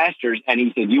winning the Masters. And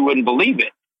he said, you wouldn't believe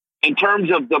it in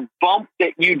terms of the bump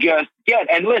that you just get.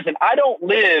 And listen, I don't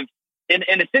live in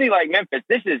a city like Memphis.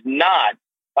 This is not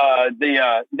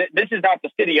this is not the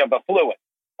city of affluence.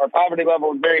 Our poverty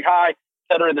level is very high, et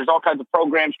cetera. There's all kinds of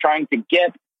programs trying to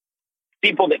get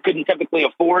people that couldn't typically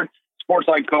afford sports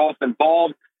like golf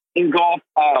involved in golf.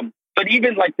 But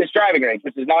even like this driving range,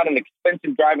 which is not an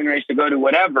expensive driving range to go to,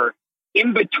 whatever,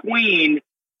 in between,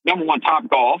 number one,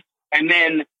 Topgolf, and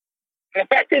then the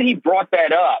fact that he brought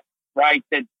that up, right,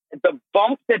 that the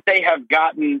bump that they have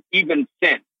gotten even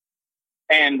since,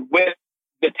 and with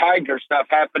the Tiger stuff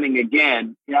happening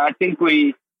again, I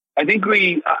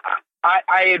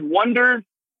had wondered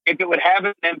if it would have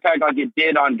an impact like it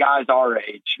did on guys our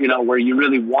age, where you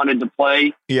really wanted to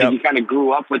play, and you kind of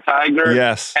grew up with Tiger.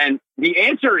 Yes. And the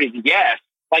answer is yes.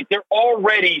 Like, they're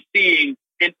already seeing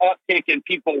an uptick in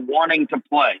people wanting to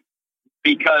play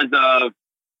because of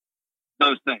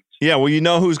those things. Yeah,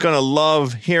 well, who's going to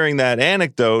love hearing that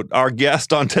anecdote? Our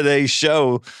guest on today's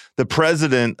show, the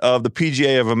president of the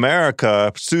PGA of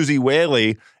America, Susie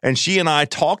Whaley, and she and I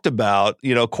talked about,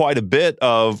 quite a bit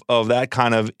of that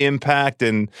kind of impact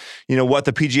and, what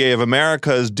the PGA of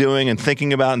America is doing and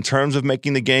thinking about in terms of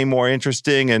making the game more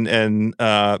interesting and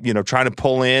trying to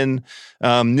pull in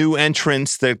new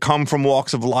entrants that come from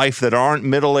walks of life that aren't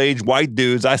middle-aged white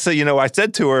dudes. I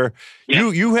said to her,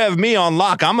 you have me on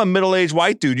lock. I'm a middle-aged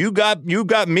white dude. You got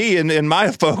me and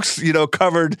my folks,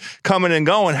 covered coming and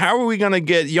going. How are we going to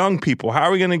get young people? How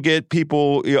are we going to get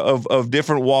people of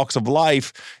different walks of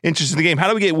life interested in the game? How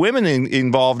do we get women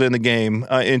involved in the game,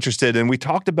 interested? And we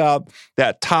talked about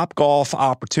that Topgolf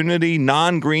opportunity,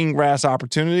 non-green grass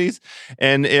opportunities.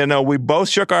 And we both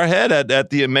shook our head at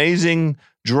the amazing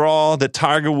draw that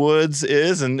Tiger Woods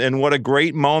is and what a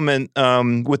great moment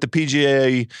with the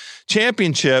PGA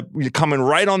Championship coming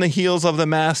right on the heels of the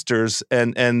Masters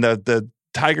and the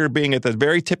Tiger being at the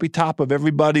very tippy top of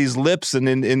everybody's lips and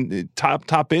in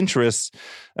top interests.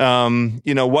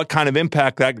 What kind of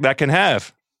impact that can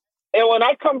have. And when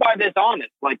I come by this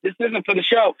honest, like, this isn't for the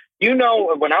show. When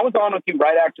I was on with you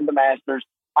right after the Masters,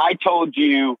 I told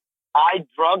you I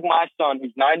drug my son,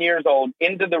 who's 9 years old,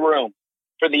 into the room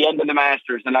for the end of the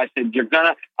Masters. And I said,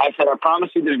 I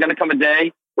promise you there's going to come a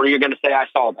day where you're going to say, I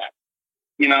saw that,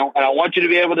 and I want you to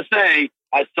be able to say,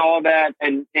 I saw that.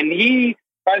 And he,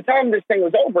 by the time this thing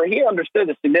was over, he understood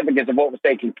the significance of what was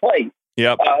taking place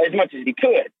as much as he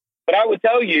could. But I would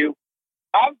tell you,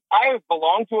 I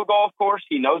belong to a golf course.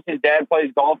 He knows his dad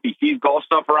plays golf. He sees golf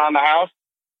stuff around the house.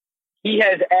 He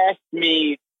has asked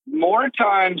me more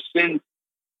times since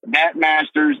that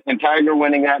Masters and Tiger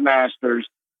winning that Masters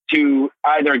to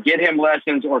either get him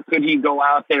lessons or could he go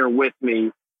out there with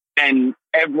me than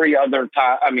every other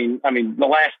time. I mean, the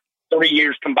last 3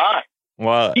 years combined.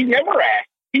 Wow. He's never asked.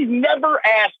 He's never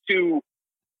asked to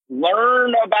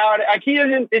learn about it. Like, he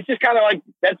isn't. It's just kind of like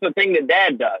that's the thing that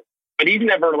Dad does. But he's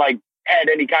never had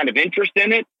any kind of interest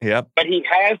in it. Yep. But he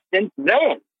has since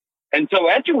then. And so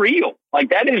that's real. Like,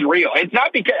 that is real. It's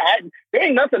not because there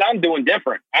ain't nothing I'm doing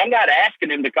different. I'm not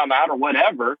asking him to come out or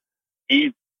whatever.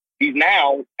 He's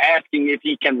now asking if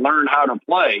he can learn how to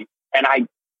play. And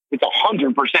it's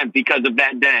 100% because of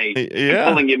that day,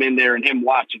 pulling him in there and him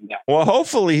watching that. Well,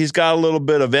 hopefully he's got a little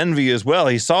bit of envy as well.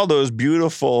 He saw those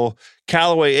beautiful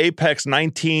Callaway Apex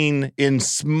 19 in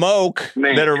smoke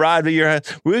that arrived at your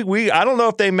house. I don't know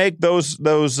if they make those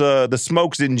the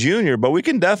smokes in junior, but we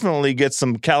can definitely get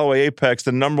some Callaway Apex,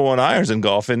 the number one irons in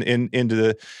golf,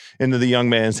 into the young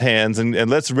man's hands, and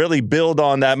let's really build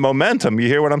on that momentum. You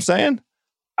hear what I'm saying?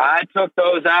 I took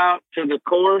those out to the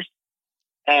course.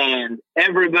 And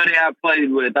everybody I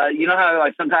played with, you know how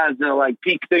sometimes they'll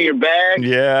peek through your bag?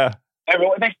 Yeah.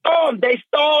 Everyone, they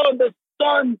saw the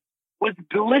sun was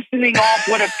glistening off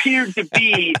what appeared to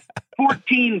be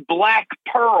 14 black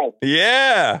pearls.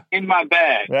 Yeah. In my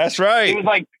bag. That's right. It was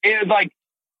like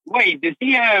wait, does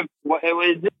he have,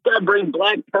 is this guy bring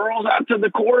black pearls out to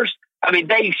the course? I mean,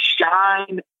 they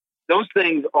shine. Those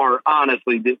things are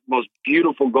honestly the most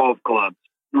beautiful golf clubs,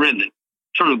 really,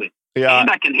 truly. Yeah. And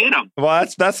I can hit them. Well,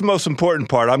 that's the most important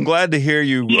part. I'm glad to hear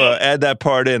you add that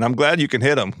part in. I'm glad you can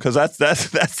hit them because that's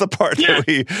the part that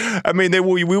we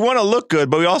want to look good,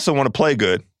 but we also want to play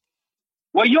good.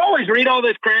 Well, you always read all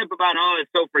this crap about, it's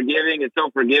so forgiving. It's so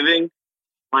forgiving.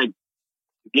 Like,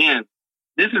 again,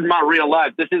 this is my real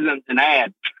life. This isn't an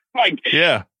ad.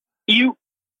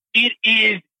 It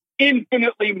is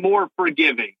infinitely more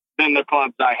forgiving than the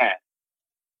clubs I had.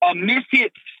 A miss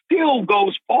hit still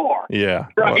goes far. Yeah.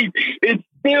 Right.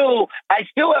 Well, I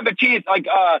still have a chance. Like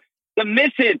the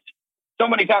miss hits, so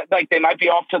many times, like they might be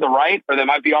off to the right or they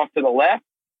might be off to the left,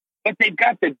 but they've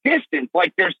got the distance.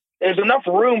 Like there's enough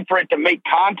room for it to make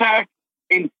contact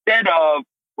instead of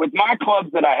with my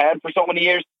clubs that I had for so many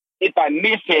years. If I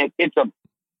miss it, it's a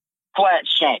flat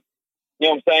shank. You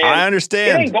know what I'm saying? I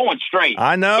understand. It ain't going straight.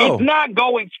 I know. It's not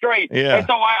going straight. Yeah. And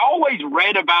so I always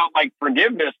read about like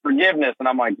forgiveness, and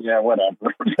I'm like, yeah, whatever.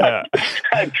 Yeah.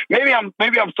 maybe I'm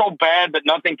so bad that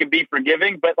nothing can be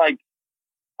forgiving, but like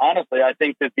honestly, I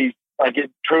think that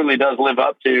it truly does live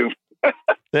up to.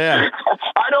 Yeah.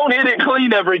 I don't hit it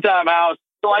clean every time, House.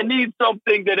 So I need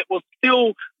something that it will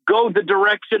still go the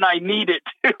direction I need it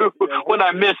to when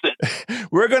I miss it.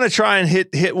 We're going to try and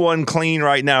hit one clean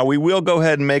right now. We will go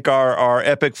ahead and make our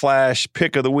Epic Flash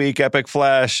pick of the week. Epic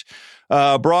Flash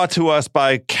brought to us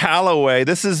by Callaway.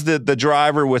 This is the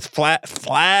driver with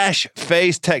flash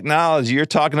face technology. You're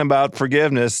talking about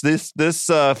forgiveness. This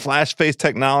flash face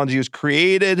technology was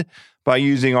created by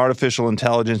using artificial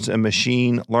intelligence and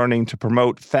machine learning to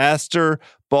promote faster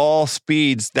ball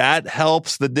speeds. That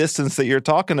helps the distance that you're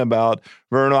talking about,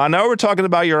 Verno. I know we're talking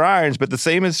about your irons, but the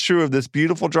same is true of this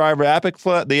beautiful driver.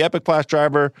 The Epic Flash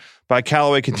driver by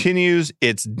Callaway continues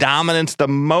its dominance. The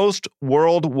most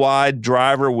worldwide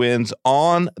driver wins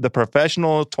on the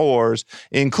professional tours,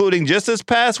 including just this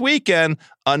past weekend,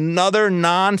 another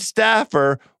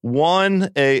non-staffer won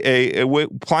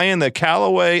playing the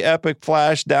Callaway Epic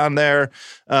Flash down there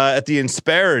at the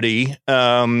Insperity.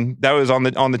 That was on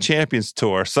the Champions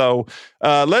Tour. So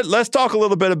let's talk a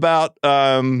little bit about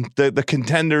the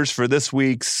contenders for this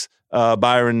week's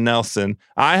Byron Nelson.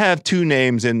 I have two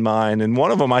names in mind, and one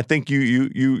of them I think you're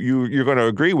going to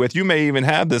agree with. You may even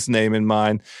have this name in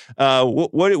mind.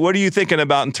 What are you thinking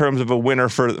about in terms of a winner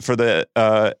for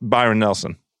the Byron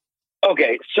Nelson?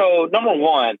 Okay, so number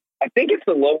one, I think it's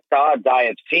the lowest odds I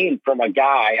have seen from a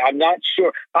guy. I'm not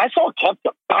sure. I saw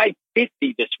Koepka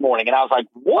 550 this morning, and I was like,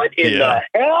 what in the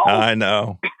hell? I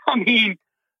know. I mean,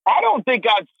 I don't think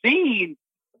I've seen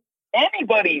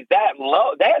anybody that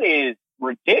low. That is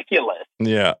ridiculous.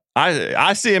 Yeah.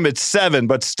 I see him at 7,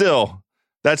 but still,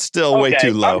 that's still way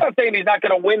too low. I'm not saying he's not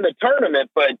going to win the tournament,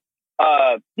 but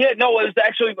it was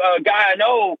actually a guy I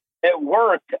know at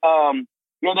work.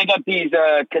 They got these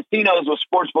casinos with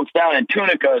sports books down in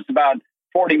Tunica. It's about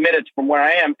 40 minutes from where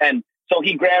I am. And so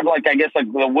he grabbed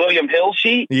the William Hill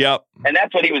sheet. Yep. And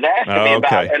that's what he was asking me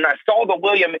about. And I saw the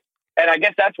William, and I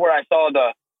guess that's where I saw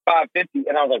the 550.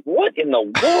 And I was like, what in the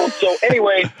world? So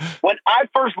anyway, when I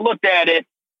first looked at it,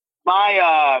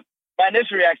 my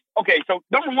initial reaction, so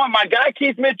number one, my guy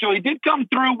Keith Mitchell, he did come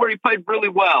through where he played really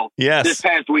well this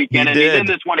past weekend, and he's in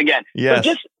this one again. Yes.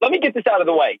 So just let me get this out of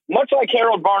the way. Much like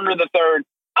Harold Varner III,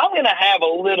 I'm going to have a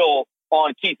little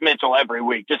on Keith Mitchell every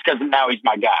week just because now he's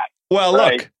my guy. Well,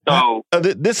 right? Look, so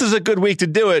this is a good week to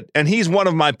do it, and he's one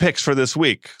of my picks for this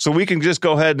week. So we can just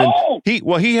go ahead and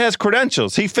he has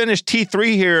credentials. He finished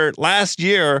T3 here last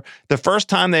year, the first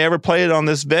time they ever played on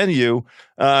this venue.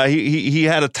 He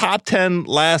had a top 10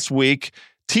 last week.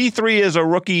 T3 is a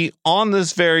rookie on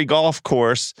this very golf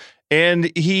course. And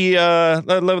he,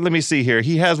 let me see here.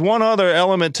 He has one other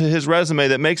element to his resume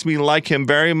that makes me like him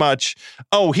very much.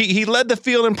 Oh, he led the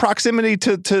field in proximity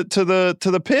to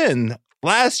the pin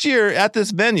last year at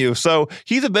this venue. So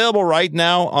he's available right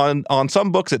now on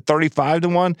some books at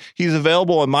 35-1. He's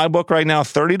available in my book right now,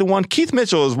 30-1. Keith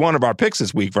Mitchell is one of our picks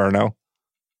this week, Verno.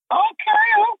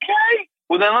 Okay.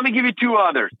 Well, then let me give you two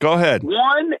others. Go ahead.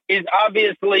 One is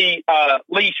obviously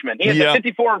Leishman. He has a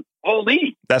 54-hole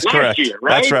lead. That's last correct. Year,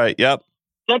 right? That's right. Yep.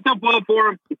 Set up well for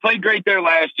him. He played great there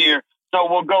last year. So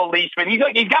we'll go Leishman. He's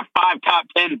got 5 top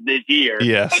 10s this year.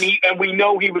 Yes. And we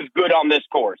know he was good on this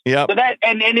course. Yep. So that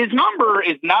and his number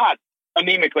is not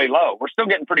anemically low. We're still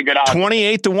getting pretty good odds.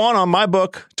 28-1 on my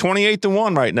book.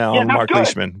 28-1 right now on Mark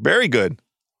Leishman. Very good.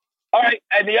 All right.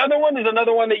 And the other one is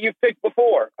another one that you picked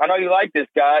before. I know you like this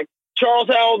guy. Charles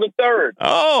Howell III.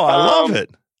 Oh, I love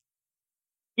it.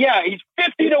 Yeah, he's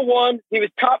 50-1. He was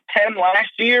top 10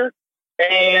 last year.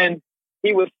 And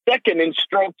he was second in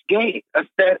strokes gained, a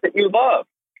stat that you love.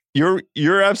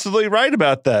 You're absolutely right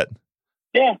about that.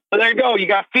 Yeah, so there you go. You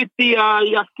got 50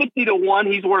 to 1.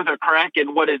 He's worth a crack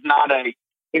in what is not a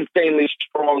insanely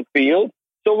strong field.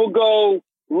 So we'll go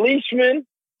Leishman.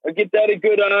 I'll get that at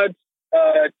good odds.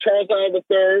 Charles Howell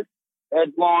III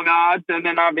at long odds. And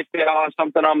then obviously I'll have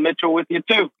something on Mitchell with you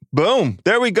too. Boom.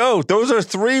 There we go. Those are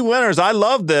 3 winners. I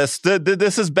love this.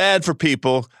 This is bad for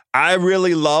people. I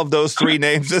really love those 3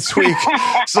 names this week.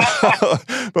 So,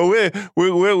 but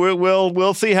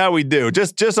we'll see how we do.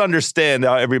 Just understand,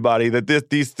 everybody, that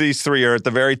these 3 are at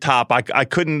the very top. I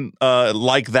couldn't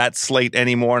like that slate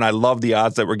anymore, and I love the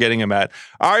odds that we're getting them at.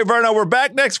 All right, Verno, we're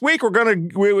back next week.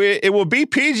 It will be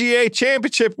PGA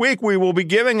Championship week. We will be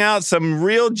giving out some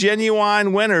real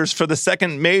genuine winners for the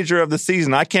second major of the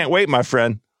season. I can't wait, my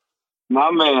friend. My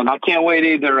man, I can't wait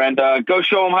either. And go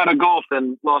show them how to golf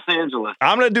in Los Angeles.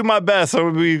 I'm going to do my best.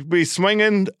 So we'll be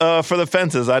swinging for the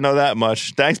fences. I know that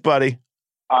much. Thanks, buddy.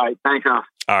 All right. Thanks, Al.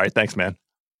 All right. Thanks, man.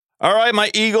 All right, my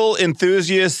Eagle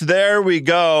enthusiasts, there we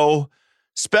go.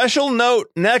 Special note,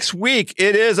 next week,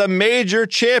 it is a major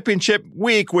championship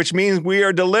week, which means we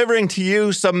are delivering to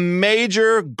you some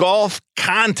major golf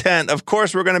content. Of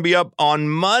course, we're going to be up on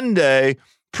Monday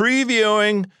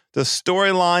previewing the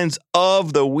storylines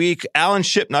of the week. Alan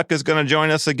Shipnuck is going to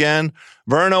join us again.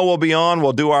 Verno will be on.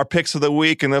 We'll do our picks of the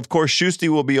week. And, of course, Shusty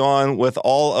will be on with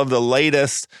all of the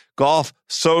latest golf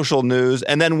social news.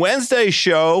 And then Wednesday's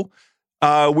show,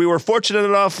 we were fortunate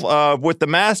enough with the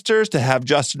Masters to have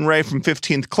Justin Ray from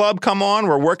 15th Club come on.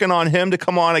 We're working on him to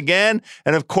come on again.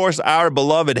 And, of course, our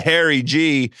beloved Harry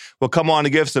G will come on to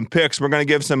give some picks. We're going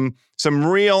to give some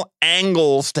real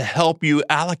angles to help you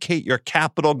allocate your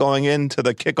capital going into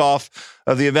the kickoff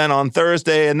of the event on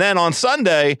Thursday. And then on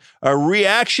Sunday, a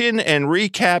reaction and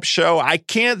recap show. I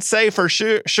can't say for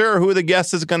sure who the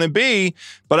guest is going to be,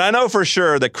 but I know for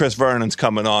sure that Chris Vernon's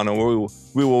coming on, and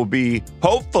we will be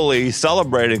hopefully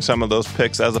celebrating some of those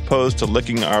picks as opposed to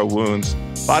licking our wounds.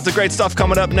 Lots of great stuff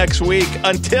coming up next week.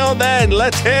 Until then,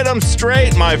 let's hit them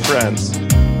straight, my friends.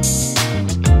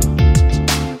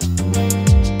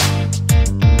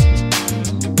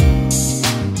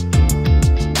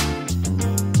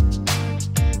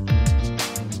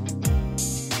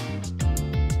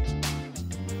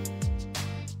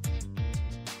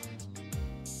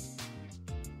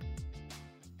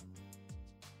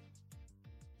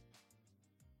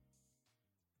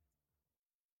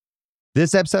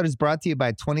 This episode is brought to you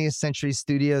by 20th Century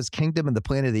Studios' Kingdom of the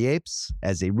Planet of the Apes.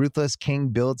 As a ruthless king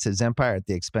builds his empire at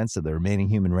the expense of the remaining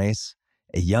human race,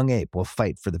 a young ape will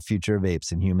fight for the future of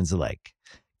apes and humans alike.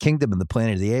 Kingdom of the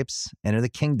Planet of the Apes. Enter the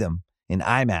kingdom in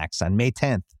IMAX on May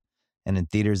 10th and in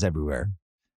theaters everywhere.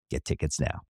 Get tickets now.